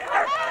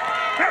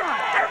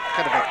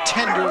 Kind of a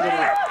tender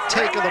little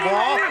take of the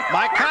ball.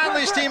 Mike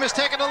Conley's team has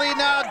taken the lead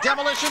now.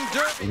 Demolition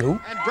Derby.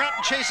 Who? And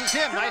Breton chases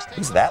him. Nice take.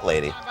 Who's that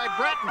lady? By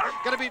Breton.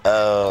 Gonna be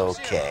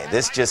Okay,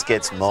 this just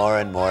gets more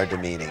and more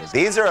demeaning.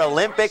 These are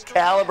Olympic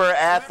caliber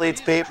athletes,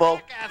 people.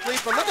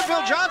 athlete, but look at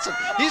Bill Johnson.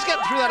 He's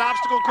getting through that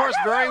obstacle course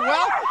very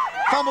well.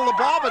 Fumbled the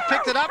ball, but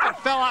picked it up and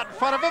fell out in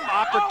front of him.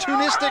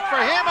 Opportunistic for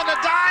him, and the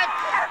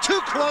dive,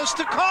 too close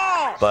to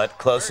call. But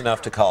close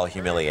enough to call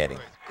humiliating.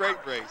 Great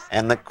race.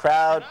 And the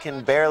crowd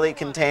can barely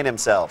contain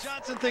himself.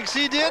 Johnson thinks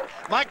he did.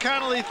 Mike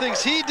Connolly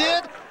thinks he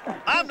did.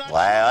 I'm not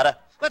Why oughta?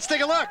 Let's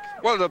take a look.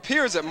 Well, it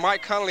appears that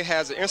Mike Connolly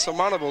has an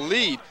insurmountable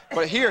lead,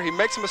 but here he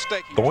makes a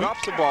mistake. He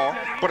drops the ball,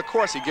 but of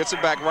course he gets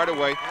it back right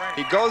away.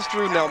 He goes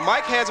through. Now,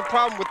 Mike has a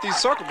problem with these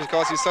circles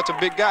because he's such a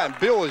big guy, and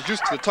Bill is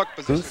used to the tuck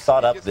position. Who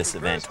thought up this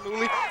event?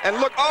 And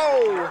look,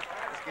 oh!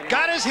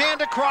 Got his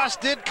hand across,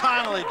 did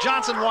Connolly.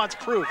 Johnson wants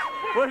proof.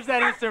 Where's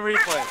that instant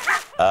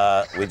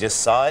replay? We just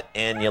saw it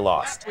and you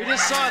lost. We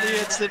just saw the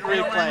instant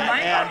replay,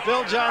 and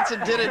Bill Johnson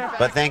did it.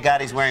 But thank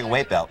God he's wearing a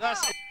weight belt.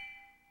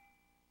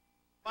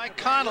 Mike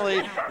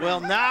Connolly will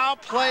now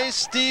play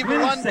Steve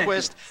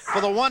Lundquist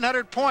for the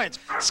 100 points.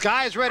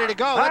 Sky's ready to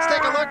go. Let's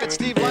take a look at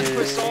Steve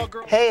Lundquist's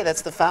all-girl. Hey,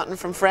 that's the fountain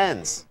from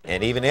Friends.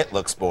 And even it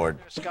looks bored.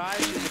 Sky,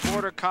 she's a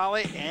border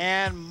collie,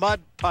 and mud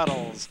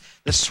puddles.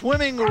 The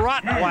swimming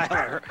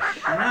Rottweiler,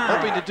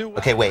 hoping to do well.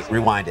 Okay, wait,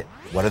 rewind it.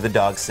 What are the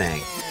dogs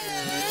saying?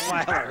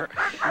 Rottweiler,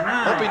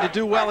 hoping to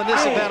do well in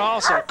this event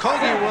also.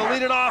 Kogi will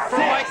lead it off for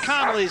Mike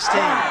Connolly's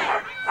team.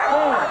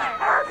 4,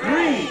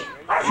 3,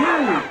 2,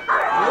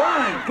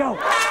 1, go.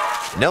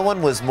 No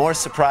one was more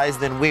surprised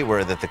than we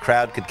were that the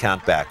crowd could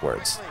count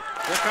backwards.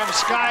 Here comes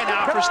Sky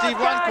now for Steve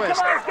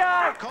Lundquist.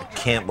 I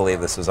can't believe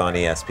this was on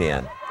ESPN.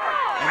 And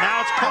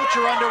now it's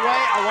Poacher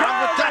underway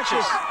along with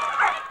Duchess.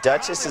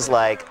 Duchess is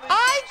like,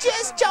 I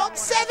just jumped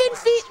 7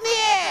 feet in the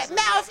air.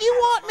 Now, if you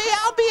want me,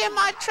 I'll be in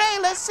my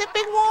trailer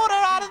sipping water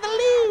out of the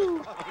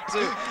loo.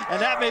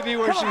 And that may be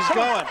where she's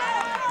going.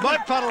 Mud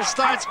Puddle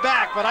starts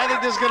back, but I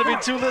think this is going to be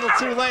too little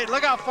too late.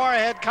 Look how far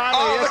ahead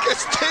Connolly is. Look at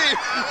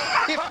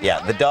Steve.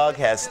 yeah, the dog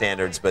has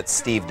standards, but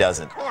Steve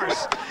doesn't. Of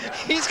course.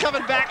 He's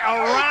coming back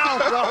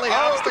around all the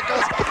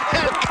obstacles,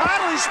 and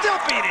Connolly still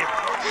beat him.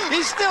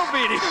 He's still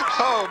beating him.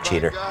 Oh, my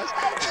Cheater. gosh.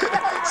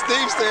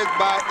 Steve says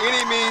by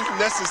any means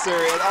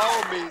necessary, at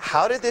all means.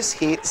 How did this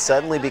heat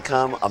suddenly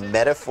become a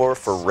metaphor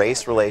for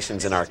race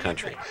relations in our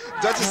country?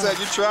 Duchess said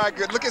you tried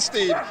good. Look at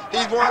Steve. He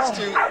wants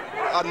to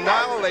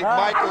annihilate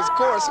Michael's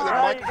course. So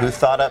that Michael Who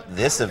thought up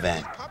this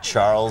event?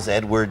 Charles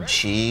Edward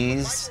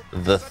Cheese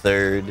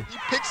III. He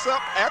picks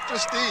up after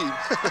Steve.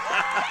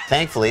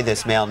 Thankfully,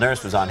 this male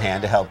nurse was on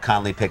hand to help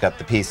Conley pick up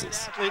the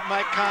pieces.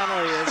 Mike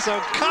Connolly is. So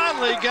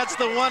Conley gets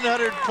the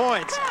 100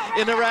 points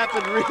in the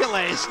rapid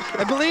relays.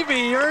 And believe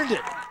me, he earned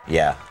it.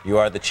 Yeah, you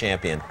are the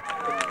champion.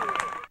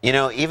 You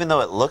know, even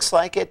though it looks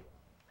like it,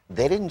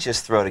 they didn't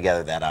just throw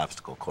together that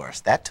obstacle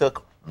course. That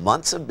took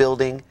months of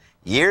building,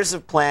 years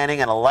of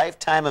planning, and a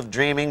lifetime of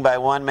dreaming by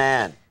one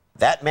man.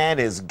 That man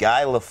is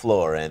Guy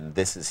LaFleur, and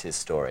this is his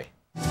story.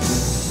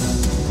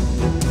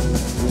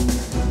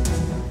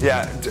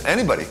 Yeah,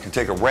 anybody can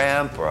take a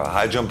ramp or a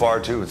high jump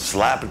bar too and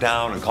slap it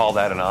down and call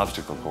that an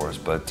obstacle course.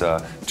 But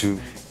to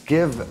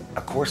give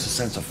a course a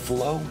sense of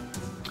flow,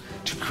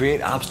 to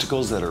create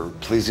obstacles that are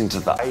pleasing to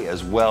the eye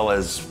as well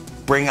as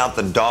bring out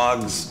the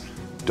dog's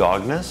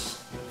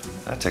dogness,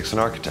 that takes an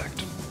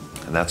architect.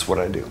 And that's what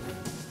I do.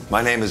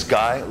 My name is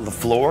Guy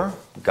LaFleur,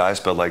 Guy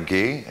spelled like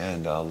Guy,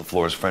 and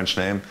LaFleur's French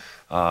name,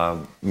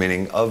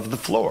 meaning of the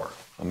floor,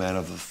 a man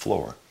of the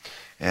floor.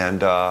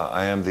 And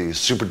I am the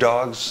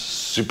SuperDogs,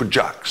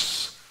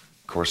 Superjocks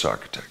course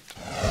architect.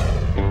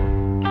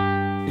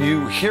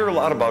 You hear a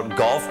lot about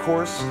golf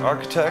course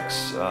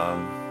architects,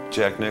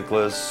 Jack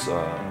Nicklaus,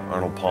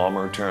 Arnold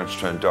Palmer, Terrence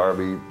Trent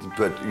D'Arby,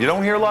 but you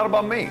don't hear a lot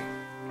about me.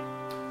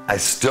 I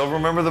still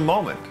remember the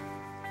moment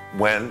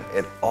when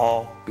it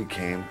all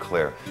became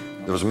clear.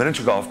 There was a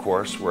miniature golf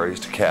course where I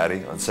used to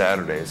caddy on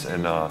Saturdays,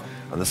 and on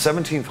the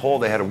 17th hole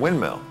they had a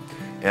windmill.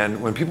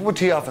 And when people would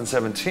tee off on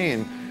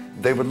 17,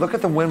 they would look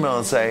at the windmill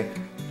and say,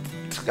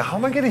 how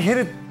am I going to hit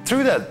it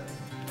through that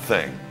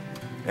thing?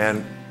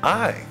 And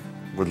I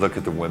would look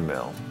at the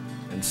windmill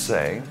and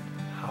say,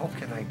 how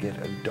can I get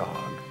a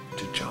dog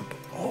to jump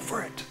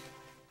over it?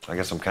 I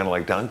guess I'm kind of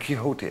like Don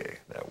Quixote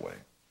that way.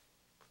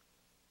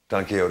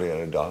 Don Quixote had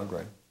a dog,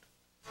 right?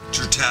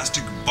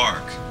 Tertastic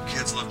bark.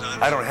 Kids love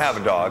dinosaurs. I don't have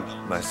a dog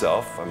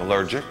myself. I'm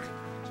allergic.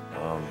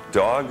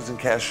 Dogs and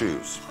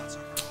cashews.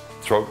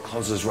 Throat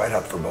closes right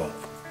up for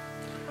both.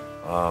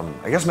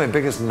 I guess my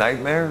biggest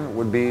nightmare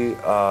would be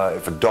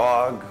if a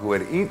dog who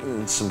had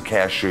eaten some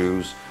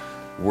cashews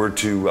were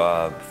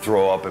to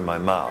throw up in my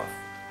mouth.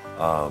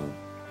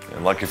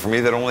 And lucky for me,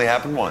 that only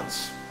happened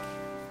once.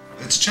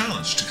 It's a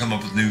challenge to come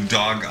up with new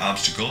dog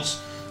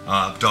obstacles,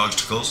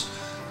 dogsticles.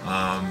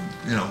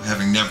 You know,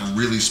 having never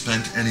really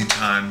spent any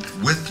time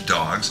with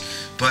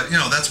dogs, but you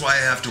know, that's why I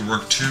have to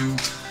work 2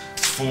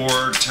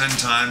 4, 10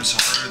 times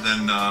harder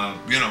than,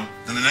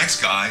 than the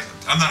next guy.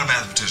 I'm not a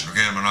mathematician,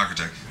 okay? I'm an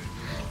architect.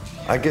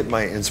 I get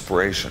my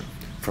inspiration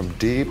from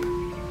deep,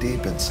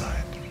 deep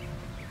inside.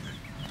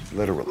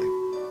 Literally.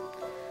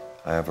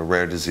 I have a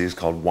rare disease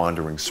called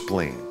wandering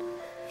spleen.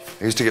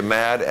 I used to get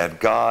mad at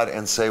God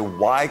and say,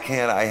 why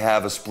can't I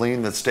have a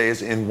spleen that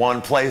stays in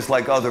one place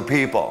like other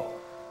people?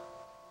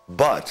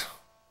 But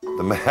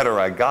the madder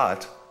I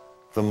got,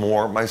 the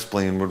more my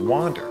spleen would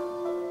wander.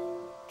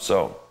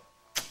 So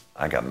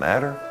I got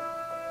madder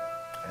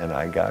and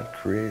I got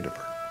creativer.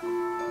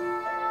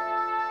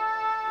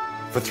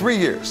 For 3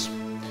 years,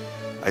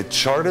 I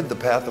charted the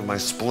path of my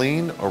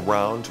spleen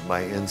around my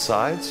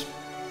insides.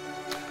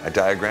 I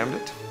diagrammed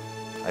it.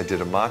 I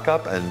did a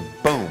mock-up, and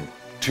boom,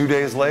 2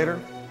 days later,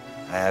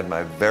 I had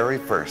my very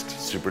first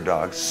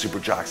SuperDogs,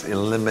 Superjocks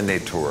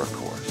Eliminator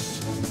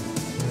course.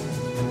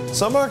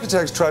 Some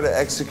architects try to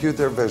execute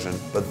their vision,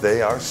 but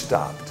they are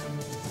stopped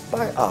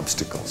by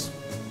obstacles.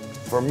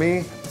 For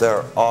me,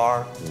 there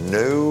are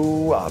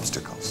no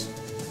obstacles,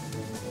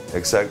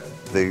 except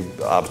the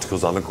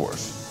obstacles on the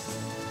course,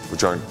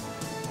 which aren't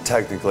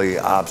technically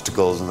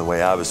obstacles in the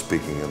way I was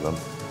speaking of them,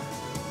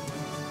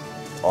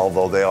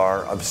 although they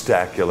are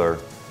obstacular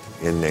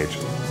in nature.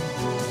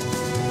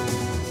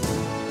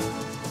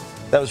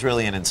 That was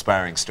really an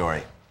inspiring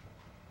story.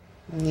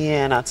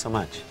 Yeah, not so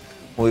much.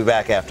 We'll be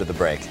back after the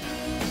break.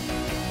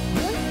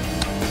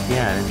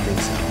 Yeah, I didn't think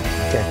so.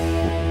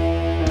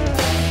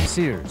 Okay.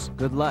 Sears,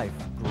 good life,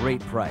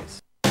 great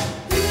price.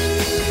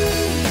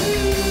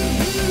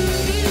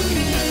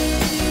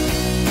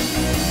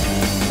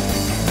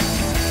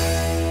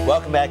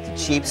 Welcome back to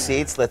Cheap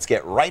Seats. Let's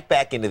get right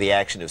back into the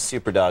action of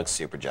SuperDogs,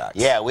 Superjocks.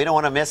 Yeah, we don't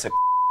want to miss a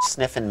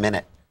sniffing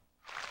minute.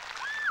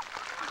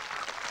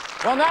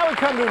 Well, now we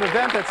come to an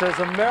event that's as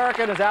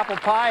American as apple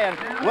pie and,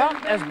 well,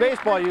 as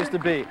baseball used to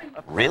be.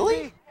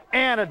 Really?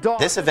 And a dog.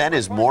 This event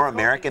is more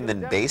American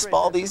than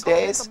baseball these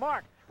days?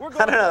 I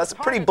don't know, that's a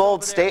pretty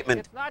bold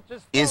statement.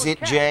 Is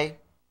it, Jay?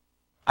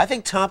 I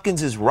think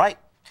Tompkins is right.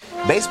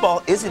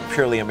 Baseball isn't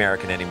purely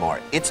American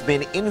anymore. It's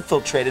been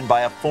infiltrated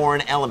by a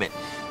foreign element.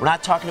 We're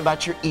not talking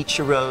about your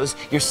Ichiros,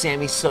 your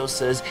Sammy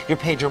Sosas, your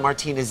Pedro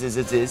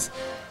Martinez's.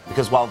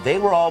 Because while they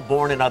were all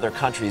born in other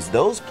countries,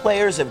 those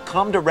players have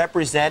come to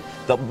represent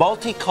the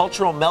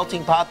multicultural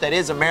melting pot that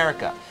is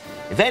America.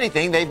 If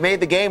anything, they've made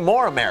the game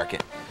more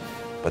American.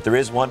 But there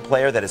is one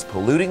player that is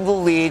polluting the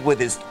league with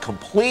his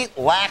complete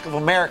lack of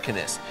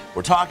Americanness.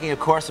 We're talking, of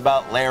course,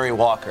 about Larry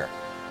Walker.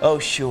 Oh,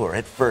 sure,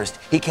 at first,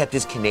 he kept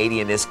his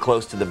Canadianness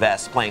close to the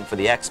vest playing for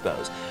the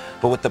Expos.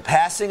 But with the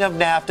passing of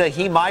NAFTA,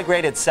 he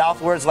migrated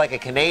southwards like a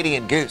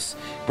Canadian goose,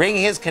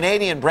 bringing his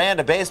Canadian brand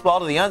of baseball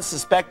to the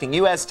unsuspecting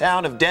U.S.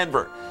 town of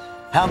Denver.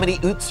 How many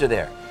oots are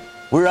there?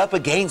 We're up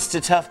against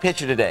a tough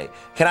pitcher today.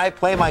 Can I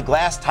play my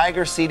Glass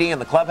Tiger CD in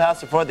the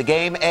clubhouse before the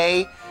game,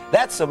 eh?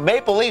 That's some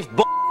Maple Leaf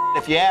bull,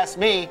 if you ask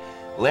me.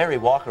 Larry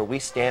Walker, we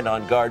stand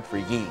on guard for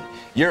ye.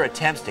 Your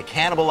attempts to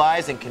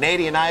cannibalize and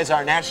Canadianize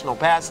our national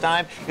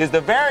pastime is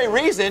the very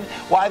reason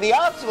why the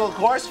obstacle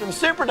course from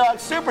SuperDogs,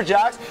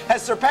 Superjocks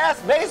has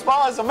surpassed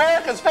baseball as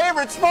America's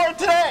favorite sport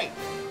today.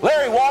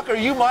 Larry Walker,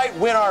 you might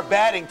win our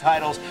batting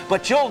titles,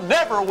 but you'll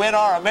never win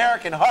our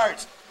American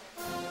hearts.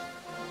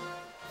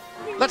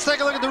 Let's take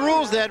a look at the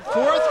rules then. 4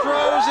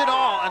 throws in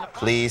all. And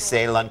Please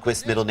say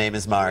Lundqvist's middle name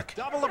is Mark.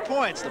 double the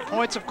points. The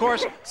points, of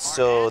course.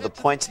 So the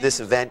points of this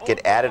event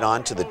get added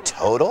on to the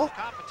total?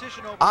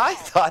 I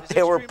thought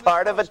they were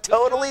part of a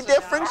totally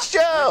different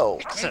show.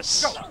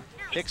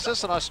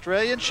 Hixus, an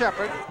Australian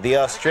Shepherd. The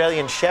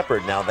Australian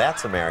Shepherd, now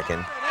that's American.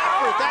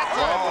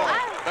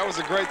 That was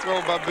a great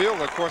throw by Bill.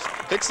 Of course,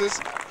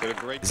 Hixus did a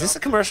great Is this a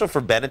commercial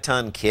for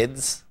Benetton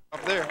Kids?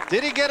 up there.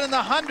 Did he get in the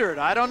 100?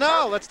 I don't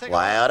know. Let's take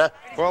a look.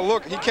 Well,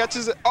 look, he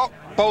catches it. Oh,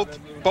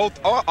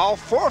 all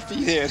 4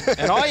 feet in.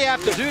 And all you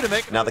have to do to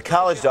make... Now, the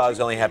college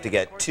dogs only have to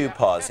get 2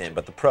 paws in,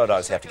 but the pro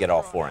dogs have to get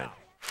all 4 in. And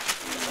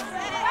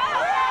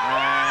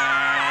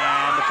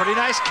a pretty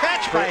nice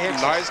catch by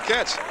Hicks. Nice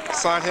catch.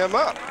 Sign him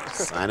up.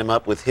 Sign him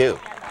up with who?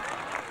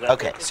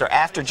 Okay, so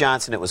after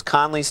Johnson, it was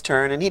Conley's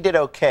turn, and he did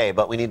okay,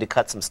 but we need to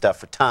cut some stuff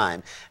for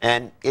time,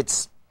 and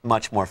it's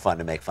much more fun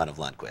to make fun of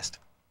Lundqvist.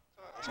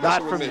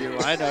 Not from you,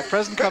 I know.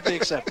 Present company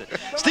accepted.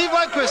 Steve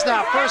Lundqvist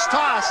now, first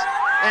toss,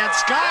 and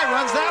Sky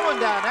runs that one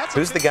down. That's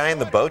Who's the guy in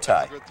the bow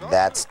tie?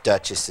 That's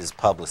Duchess's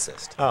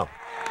publicist. Oh.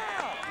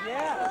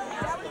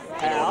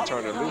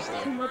 Turn it loose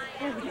now.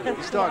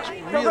 These dogs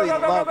really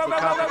love the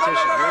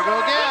competition. Here we go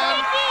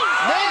again.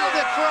 Nailed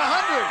it for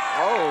 100.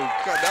 Oh,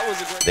 God, that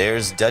was a great...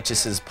 There's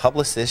Duchess's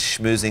publicist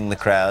schmoozing the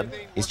crowd.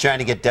 He's trying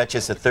to get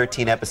Duchess a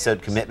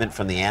 13-episode commitment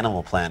from the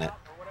Animal Planet.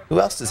 Who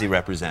else does he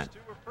represent?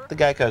 The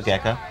Geico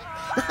Gecko.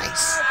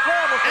 Nice.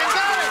 And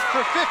got it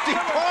for 50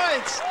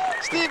 points.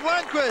 Steve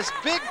Lundqvist,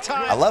 big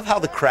time. I love how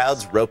the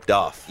crowd's roped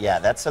off. Yeah,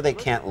 that's so they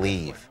can't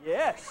leave.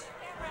 Yes.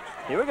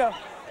 Here we go.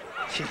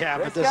 Yeah,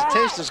 but does it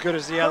taste as good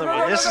as the other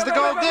one? This is the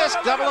gold disc,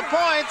 double the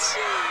points.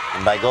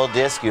 And by gold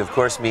disc, you of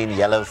course mean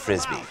yellow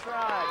frisbee.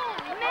 I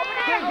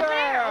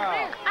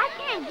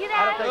can't get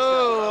out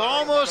Oh,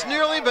 almost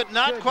nearly, but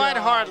not quite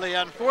hardly,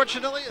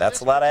 unfortunately.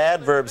 That's a lot of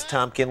adverbs,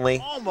 Tom Kinley.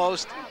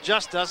 Almost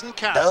just doesn't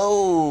count.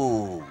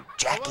 Oh,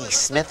 Jackie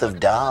Smith of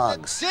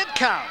Dogs. Did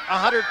count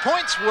 100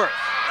 points worth.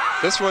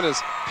 This one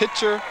is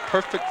picture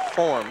perfect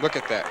form. Look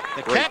at that.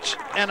 The catch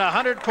and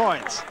 100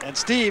 points. And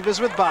Steve is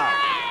with Bob.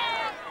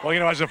 Well, you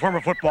know, as a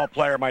former football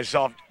player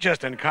myself,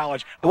 just in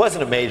college. It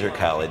wasn't a major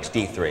college,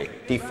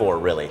 D3,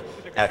 D4 really.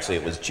 Actually,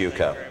 it was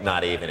JUCO,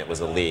 not even, it was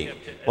a league.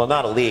 Well,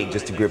 not a league,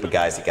 just a group of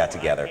guys that got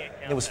together.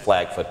 It was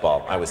flag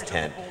football. I was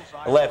 10,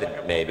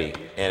 11 maybe,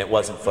 and it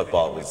wasn't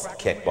football, it was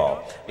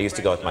kickball. I used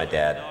to go with my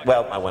dad.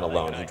 Well, I went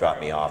alone, he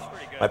dropped me off.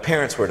 My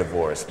parents were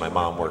divorced, my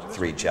mom worked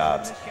 3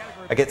 jobs.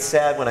 I get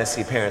sad when I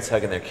see parents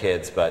hugging their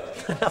kids,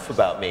 but enough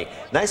about me.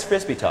 Nice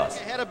frisbee toss.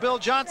 Ahead of Bill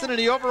Johnson in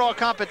the overall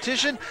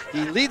competition.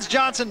 He leads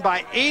Johnson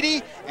by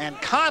 80 and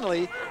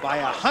Conley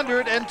by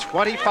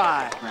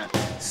 125.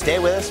 Stay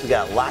with us. We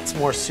got lots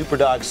more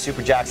SuperDogs,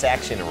 Superjocks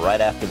action right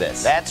after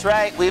this. That's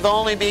right. We've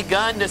only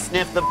begun to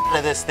sniff the butt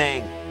of this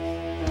thing.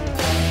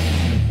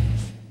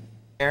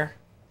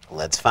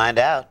 Let's find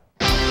out.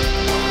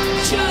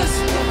 Just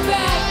the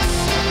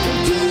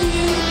facts. Do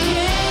you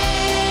care?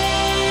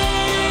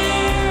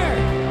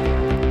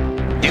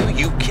 Do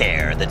you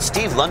care that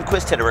Steve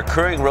Lundquist had a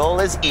recurring role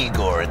as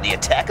Igor in the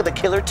Attack of the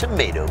Killer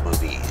Tomato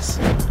movies?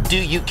 Do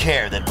you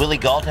care that Willie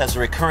Gault has a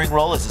recurring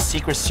role as a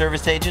Secret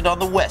Service agent on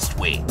The West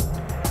Wing?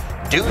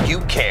 Do you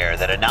care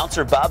that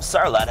announcer Bob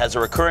Sarlott has a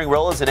recurring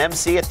role as an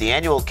MC at the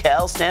annual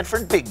Cal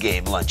Stanford Big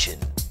Game Luncheon?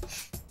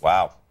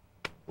 Wow.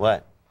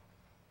 What?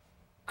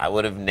 I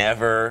would have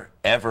never,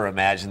 ever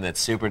imagined that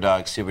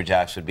SuperDogs,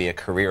 Superjocks would be a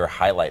career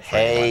highlight for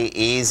Hey, anyone.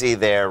 easy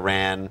there,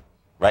 Ran.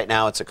 Right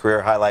now, it's a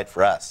career highlight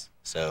for us.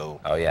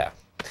 So. Oh, yeah.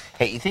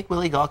 Hey, you think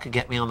Willie Gault could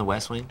get me on the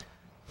West Wing?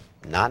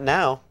 Not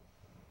now.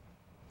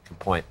 Good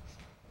point.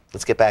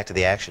 Let's get back to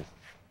the action.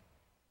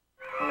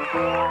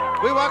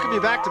 We welcome you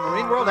back to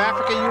Marine World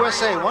Africa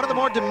USA, one of the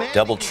more demanding.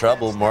 Double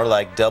trouble, more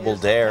like double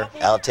dare.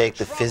 I'll take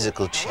the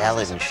physical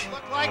challenge.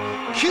 Look like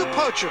cute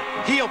poacher,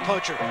 heel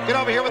poacher. Get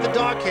over here with the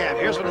dog cam.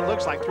 Here's what it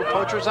looks like through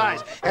poacher's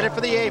eyes. Headed for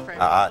the A-frame.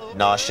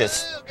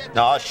 Nauseous.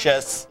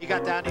 Nauseous. You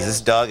got down here. Is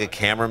this dog a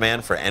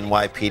cameraman for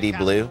NYPD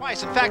Blue?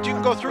 Twice. In fact, you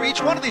can go through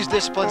each one of these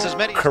disciplines as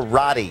many.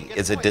 Karate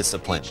is a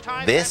discipline.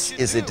 This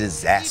is a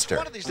disaster. Each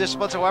one of these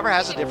disciplines, however,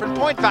 has a different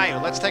point value.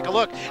 Let's take a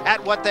look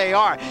at what they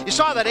are. You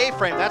saw that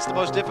A-frame. That's the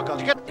most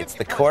difficult. It's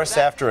the course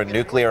after a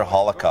nuclear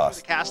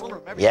holocaust.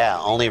 Yeah,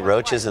 only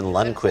Roaches and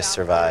Lundquist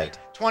survived.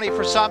 20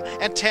 for some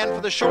and 10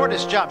 for the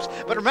shortest jumps.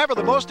 But remember,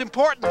 the most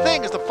important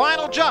thing is the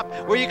final jump,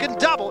 where you can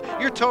double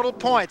your total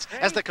points.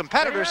 As the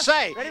competitors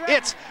say,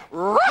 it's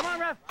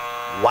rough.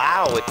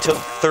 Wow, it took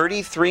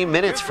 33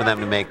 minutes for them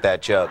to make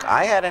that joke.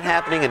 I had it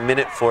happening in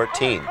minute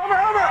 14.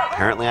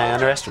 Apparently, I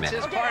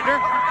underestimated. His partner.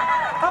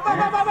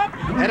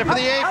 Headed for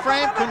the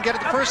A-frame. Couldn't get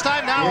it the first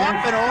time. Now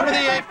up and over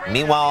the A-frame.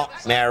 Meanwhile,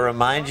 may I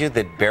remind you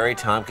that Barry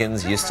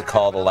Tompkins used to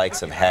call the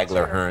likes of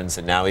Hagler Hearns,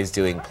 and now he's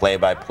doing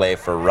play-by-play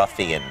for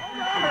Ruffian.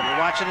 You're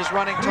watching his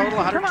running total,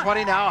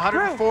 120 now,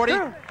 140.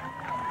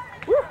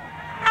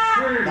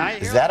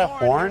 Is that a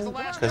horn?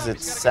 Because it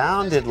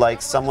sounded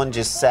like someone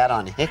just sat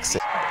on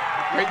Hickson.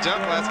 Great jump,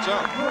 last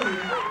jump.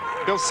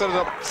 Bill set him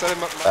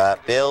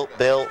up.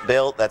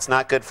 Bill, that's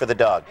not good for the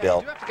dog,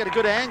 Bill. You have to get a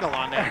good angle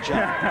on that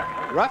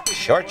jump. Rough.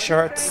 Short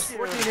shorts.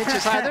 14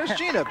 inches high. There's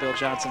Gina, Bill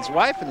Johnson's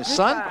wife, and his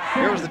son.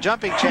 Here was the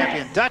jumping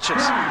champion,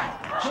 Duchess.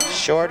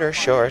 Shorter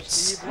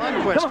shorts. Steve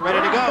Lundquist,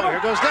 ready to go.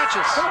 Here goes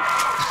Duchess.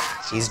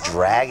 He's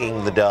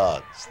dragging the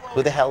dog.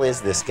 Who the hell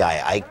is this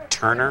guy? Ike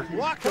Turner?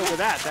 Walked over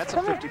that. That's a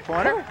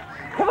 50-pointer.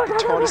 The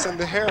tortoise and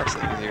the hare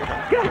sitting here.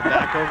 Get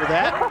back over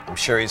that. I'm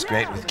sure he's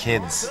great with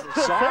kids.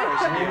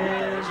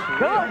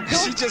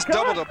 She just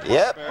doubled up.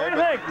 Yep.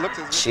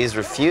 At She's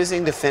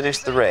refusing to finish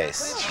the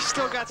race.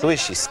 Who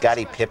is she,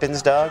 Scottie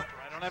Pippen's dog?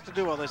 I don't have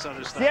to do all this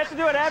other stuff. You have to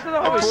do it after the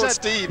I horse. poor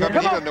Steve. I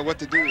mean, he doesn't know what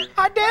to do.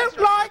 I don't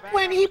like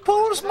when he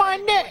pulls my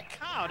neck.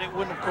 It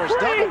wouldn't, of course,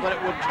 double, but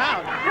it would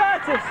count.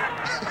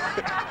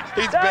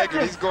 He's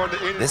begging. He's going to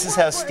India. This is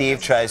how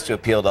Steve tries to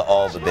appeal to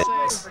all the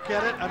bits.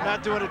 Forget it. I'm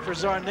not doing it for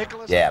Tsar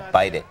Nicholas. Yeah,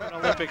 bite it. An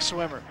Olympic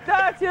swimmer.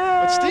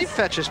 But Steve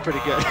fetches pretty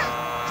good.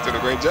 He's doing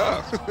a great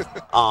job.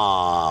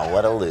 Aw,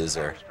 what a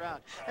loser.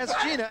 That's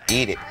Gina.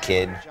 Eat it,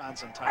 kid.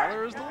 Johnson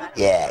Tyler is the leader.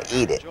 Yeah,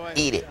 eat it.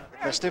 Eat it.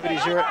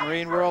 Festivities here at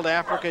Marine World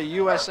Africa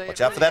USA.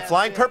 Watch out for that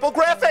flying purple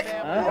graphic.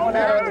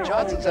 The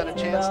Johnsons had a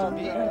chance to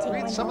meet and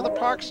greet some of the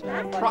park's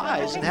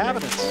prize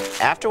inhabitants.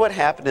 After what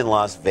happened in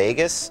Las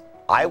Vegas,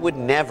 I would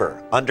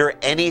never, under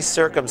any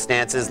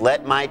circumstances,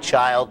 let my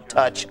child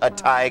touch a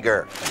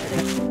tiger.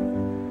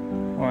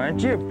 Well,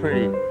 aren't you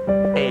pretty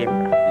babe? You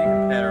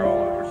can pet her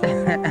all over.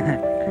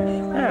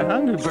 They're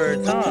hungry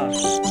birds, huh?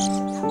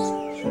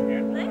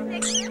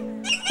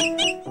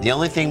 The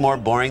only thing more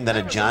boring than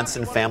a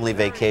Johnson family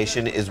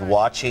vacation is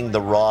watching the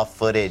raw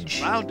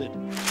footage. Rounded.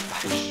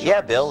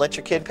 Yeah, Bill, let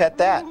your kid pet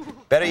that.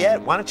 Better yet,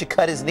 why don't you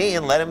cut his knee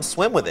and let him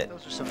swim with it?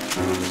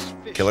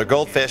 Killer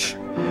goldfish.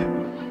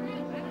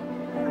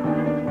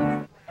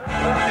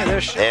 Hey,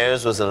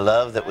 Theirs was a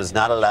love that was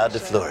not allowed to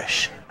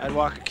flourish.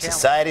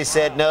 Society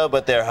said no,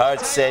 but their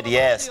hearts said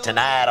yes.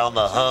 Tonight on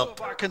The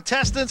Hump. Our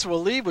contestants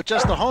will leave with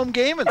just the home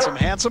game and some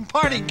handsome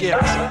party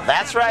gifts.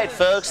 That's right,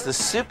 folks. The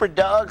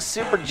SuperDogs,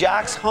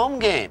 Superjocks home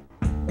game.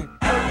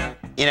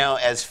 You know,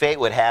 as fate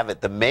would have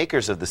it, the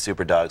makers of the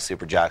SuperDogs,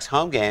 Superjocks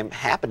home game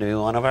happen to be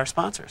one of our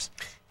sponsors.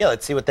 Yeah,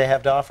 let's see what they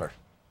have to offer.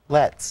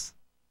 Let's.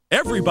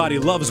 Everybody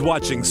loves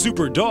watching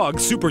SuperDogs,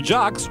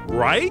 Superjocks,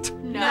 right?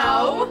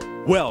 No.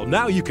 Well,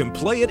 now you can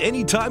play it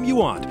anytime you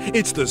want.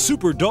 It's the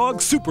SuperDogs,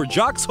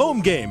 Superjocks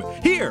home game.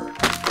 Here.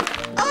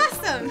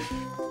 Awesome.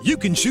 You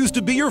can choose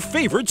to be your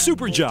favorite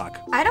Superjock.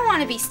 I don't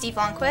want to be Steve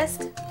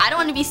Lundquist. I don't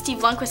want to be Steve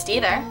Lundquist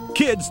either.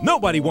 Kids,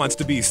 nobody wants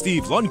to be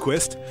Steve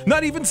Lundquist.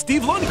 Not even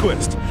Steve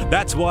Lundquist.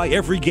 That's why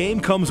every game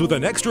comes with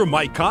an extra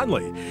Mike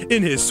Conley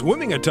in his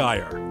swimming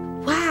attire.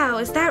 Wow,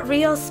 is that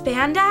real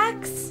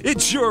spandex?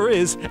 It sure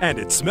is, and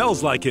it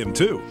smells like him,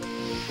 too.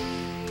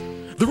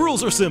 The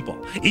rules are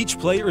simple. Each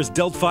player is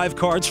dealt 5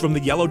 cards from the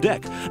yellow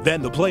deck.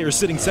 Then the player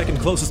sitting second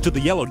closest to the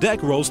yellow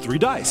deck rolls 3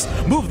 dice.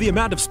 Move the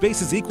amount of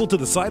spaces equal to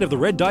the side of the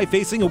red die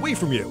facing away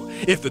from you.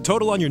 If the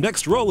total on your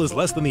next roll is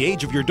less than the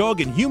age of your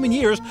dog in human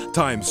years,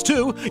 times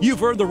 2,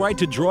 you've earned the right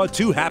to draw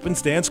 2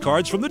 happenstance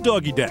cards from the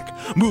doggy deck.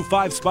 Move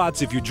 5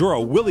 spots if you draw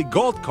a Willie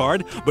Galt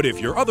card, but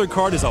if your other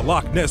card is a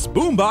Loch Ness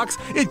boombox,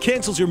 it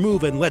cancels your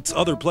move and lets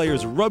other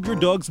players rub your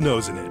dog's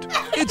nose in it.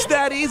 It's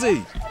that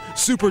easy.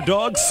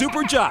 SuperDogs,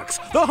 Superjocks,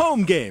 the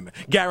home game.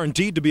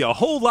 Guaranteed to be a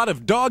whole lot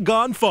of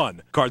doggone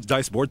fun. Cards,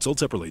 dice, board sold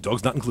separately.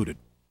 Dogs not included.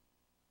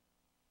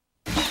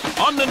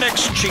 On the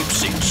next Cheap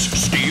Seats,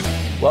 Steve.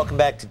 Welcome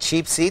back to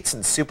Cheap Seats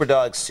and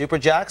SuperDogs,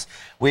 Superjocks.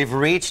 We've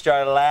reached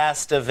our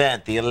last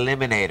event, the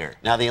Eliminator.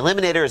 Now, the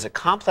Eliminator is a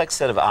complex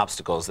set of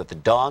obstacles that the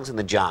dogs and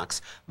the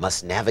jocks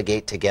must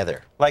navigate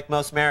together. Like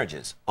most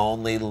marriages,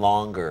 only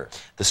longer.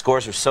 The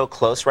scores are so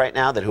close right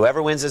now that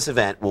whoever wins this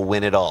event will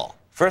win it all.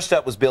 First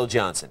up was Bill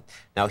Johnson.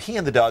 Now, he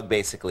and the dog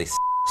basically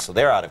so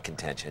they're out of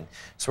contention.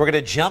 So we're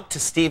going to jump to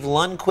Steve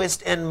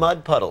Lundquist and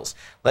Mud Puddles.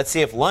 Let's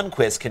see if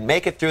Lundquist can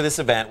make it through this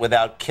event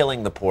without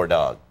killing the poor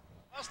dog.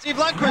 Well, Steve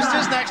Lundquist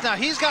is next now.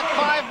 He's got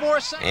 5 more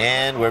seconds.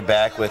 And we're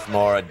back with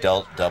more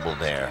adult double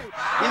dare.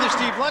 Either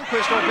Steve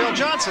Lundquist or Bill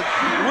Johnson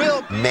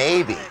will...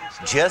 Maybe,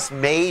 just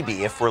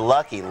maybe, if we're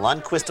lucky,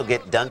 Lundquist will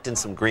get dunked in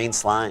some green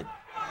slime.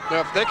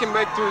 Now, if they can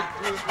make through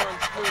this run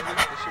smoothly,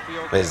 it should be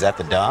okay. Wait, is that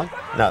the dog?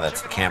 No,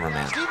 that's the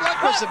cameraman. Steve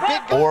Lundquist's a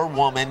big guy. Or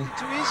woman.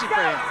 Too easy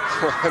for him.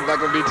 It's not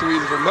going to be too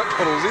easy for Mud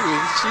Puddles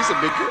either. She's a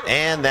big girl.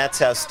 And that's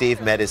how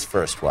Steve met his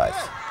first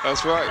wife.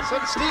 That's right. So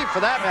did Steve, for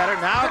that matter.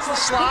 Now it's the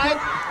slide.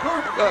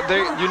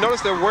 You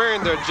notice they're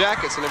wearing their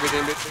jackets and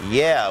everything.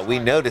 Yeah, we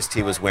noticed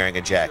he was wearing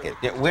a jacket.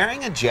 Yeah,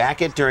 wearing a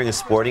jacket during a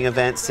sporting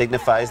event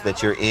signifies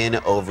that you're in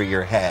over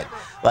your head.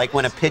 Like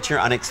when a pitcher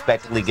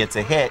unexpectedly gets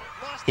a hit,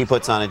 he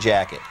puts on a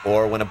jacket.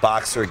 Or when a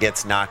boxer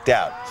gets knocked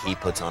out, he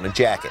puts on a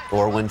jacket.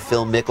 Or when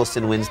Phil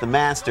Mickelson wins the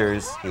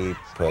Masters, he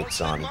puts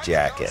on a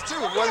jacket.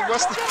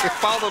 What's the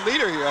follow the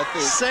leader here, I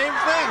think? Same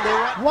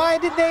thing. Why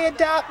did they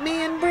adopt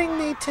me and bring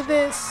me to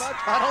this? Mud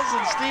Puddles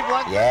and Steve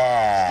Lundquist.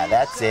 Yeah,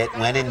 that's it.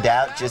 When in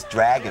doubt, just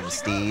drag him,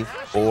 Steve.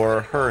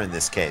 Or her in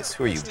this case.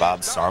 Who are you,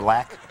 Bob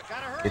Sarlacc?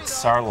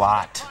 It's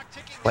Sarlott.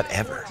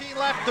 Whatever. 13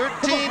 left,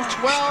 13,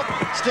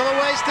 12, still a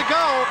ways to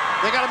go.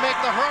 They got to make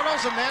the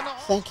hurdles and then...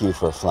 Thank you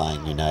for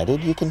flying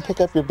United. You can pick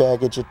up your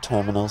baggage at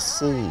Terminal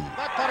C. Mud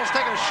Puddles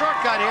taking a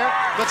shortcut here,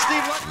 but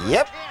Steve...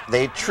 Yep,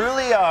 they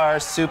truly are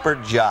super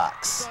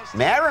jocks.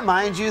 May I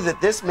remind you that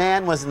this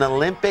man was an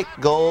Olympic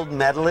gold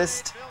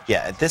medalist?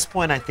 Yeah, at this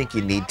point, I think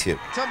you need to.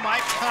 To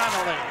Mike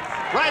Connolly.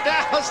 Right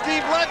now,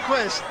 Steve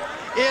Lundquist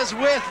is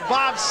with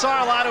Bob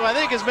Sarlott, who I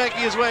think is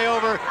making his way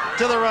over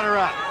to the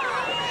runner-up.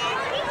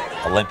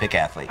 Olympic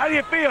athlete. How do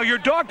you feel? Your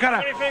dog kind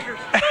of... 20 fingers.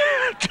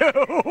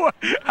 Two.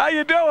 How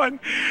you doing?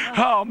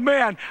 Oh,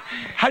 man.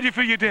 How do you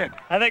feel you did?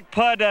 I think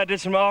Pud did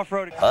some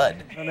off-road.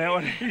 Pud? On that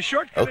one. He's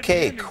short.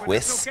 Okay,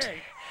 Quist. Okay.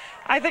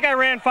 I think I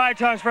ran 5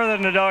 times further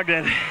than the dog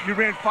did. You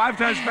ran 5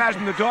 times faster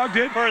than the dog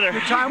did? Further.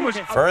 Your time was...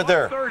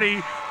 Further.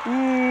 30.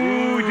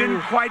 Ooh,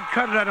 didn't quite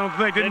cut it, I don't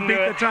think. Didn't beat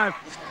the time.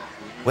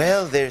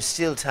 Well, there's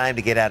still time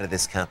to get out of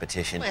this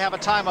competition. They have a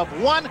time of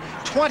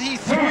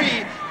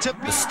 1:23 to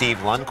beat. The Steve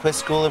Lundquist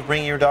school of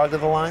bringing your dog to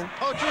the line?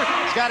 Poacher,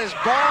 he's got his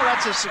ball.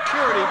 That's his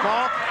security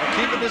ball.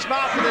 And keeping his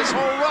mouth for this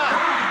whole run.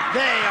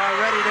 They are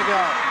ready to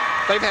go.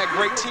 They've had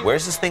great team.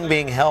 Where's this thing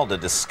being held? A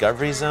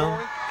Discovery Zone?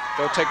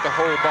 They'll take the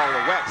whole ball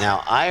of wax.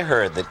 Now, I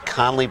heard that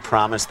Conley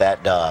promised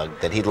that dog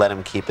that he'd let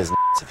him keep his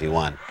if he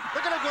won.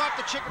 They're going to go up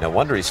the chicken. No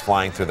wonder he's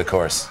flying through the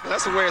course.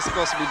 That's the way it's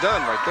supposed to be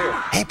done right there.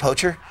 Hey,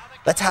 Poacher.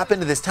 Let's hop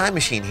into this time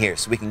machine here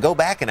so we can go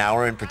back an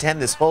hour and pretend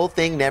this whole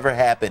thing never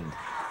happened.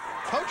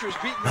 Poacher's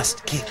beating.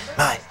 Must keep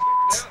my...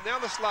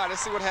 Down the slide.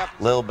 Let's see what happens.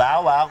 Little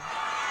Bow Wow.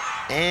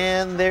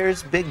 And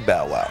there's Big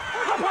Bow Wow.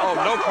 Oh,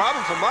 no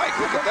problem for Mike.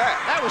 Look at that.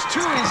 That was too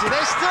easy.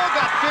 They still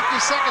got 50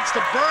 seconds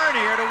to burn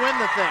here to win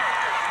the thing.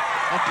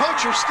 And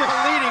Poacher's still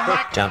leading.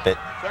 Mike. Jump it.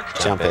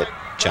 Jump it.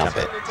 Jump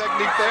it.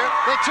 Technique there.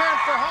 They turn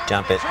for home.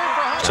 Jump it.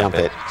 Jump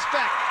it.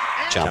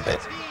 Jump it.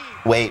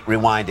 Wait,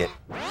 rewind it.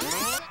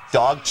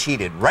 Dog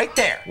cheated right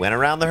there. Went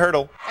around the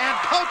hurdle. And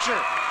Poacher,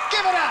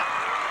 give it up.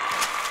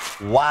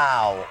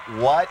 Wow,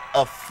 what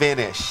a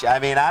finish. I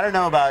mean, I don't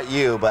know about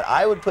you, but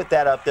I would put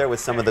that up there with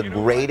some of the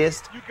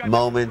greatest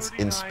moments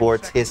in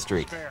sports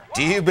history.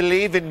 Do you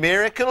believe in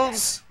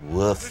miracles?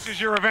 Woof. This is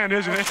your event,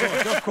 isn't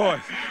it? Of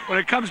course. When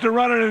it comes to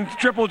running and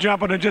triple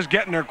jumping and just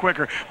getting there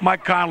quicker,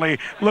 Mike Conley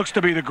looks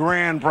to be the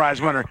grand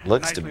prize winner.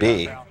 Looks to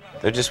be.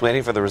 They're just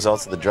waiting for the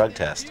results of the drug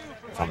test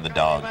from the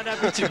dog. Might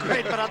not be too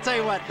great, but I'll tell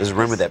you what. There's a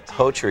rumor that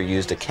Poacher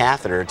used a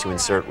catheter to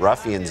insert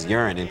Ruffian's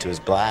urine into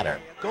his bladder.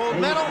 Gold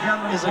medal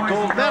is a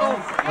gold medal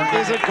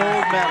is a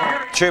gold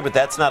medal. True, but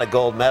that's not a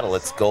gold medal.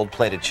 It's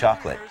gold-plated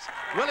chocolate.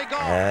 Willie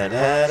Gault. Da,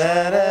 da,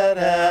 da, da, da,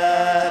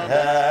 da.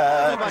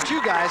 I don't know about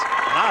you guys,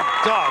 but I'm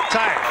dog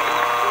tired.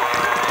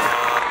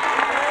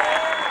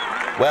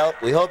 Well,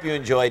 we hope you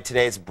enjoyed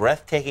today's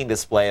breathtaking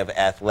display of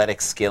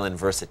athletic skill and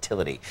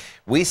versatility.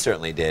 We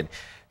certainly did.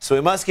 So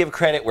we must give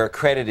credit where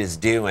credit is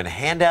due and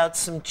hand out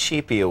some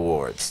Cheapy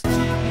Awards.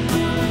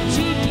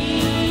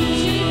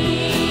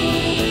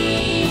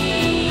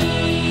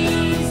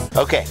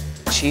 Okay,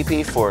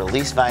 Cheapy for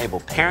least valuable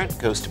parent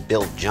goes to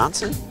Bill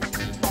Johnson.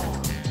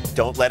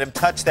 Don't let him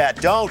touch that,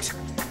 don't!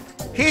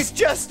 He's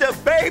just a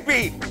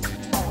baby!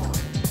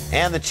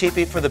 And the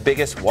Cheapy for the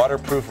biggest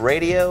waterproof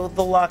radio,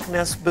 the Loch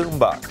Ness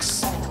Boombox.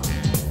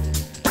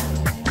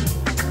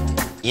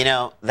 You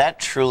know, that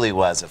truly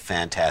was a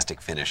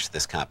fantastic finish to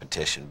this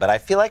competition, but I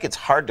feel like it's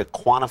hard to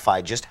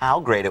quantify just how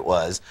great it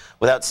was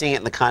without seeing it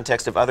in the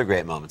context of other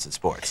great moments in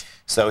sports.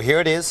 So here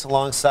it is,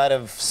 alongside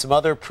of some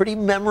other pretty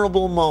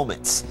memorable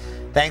moments.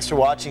 Thanks for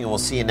watching, and we'll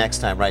see you next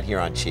time right here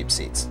on Cheap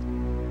Seats.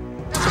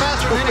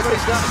 Faster than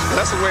anybody's done.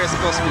 That's the way it's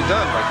supposed to be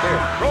done right there.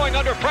 Throwing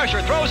under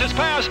pressure, throws his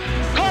pass,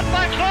 caught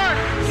by Clark.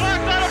 Clark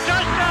got a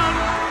touchdown.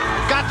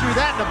 Got through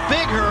that in a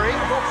big hurry.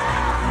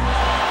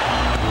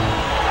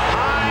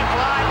 High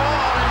fly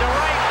ball into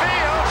right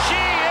field.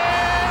 She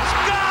is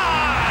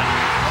gone.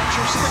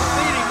 Poacher still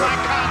leading by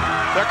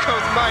Conley. There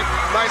comes Mike.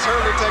 Nice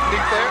hurling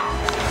technique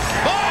there.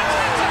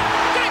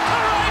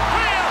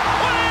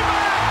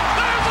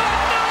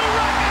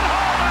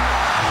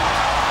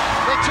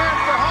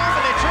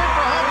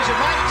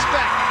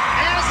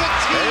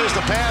 There's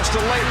the pass to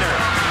Leitner.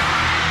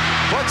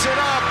 Puts it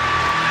up.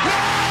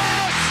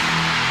 Yes!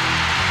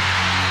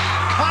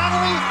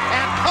 Conley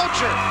and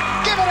Poacher,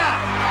 give it up.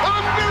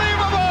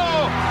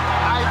 Unbelievable!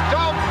 I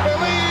don't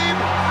believe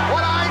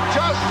what I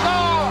just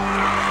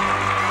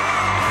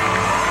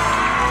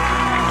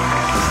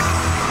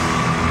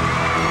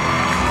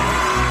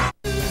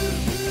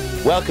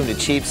saw. Welcome to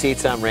Cheap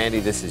Seats. I'm Randy.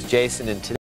 This is Jason, and today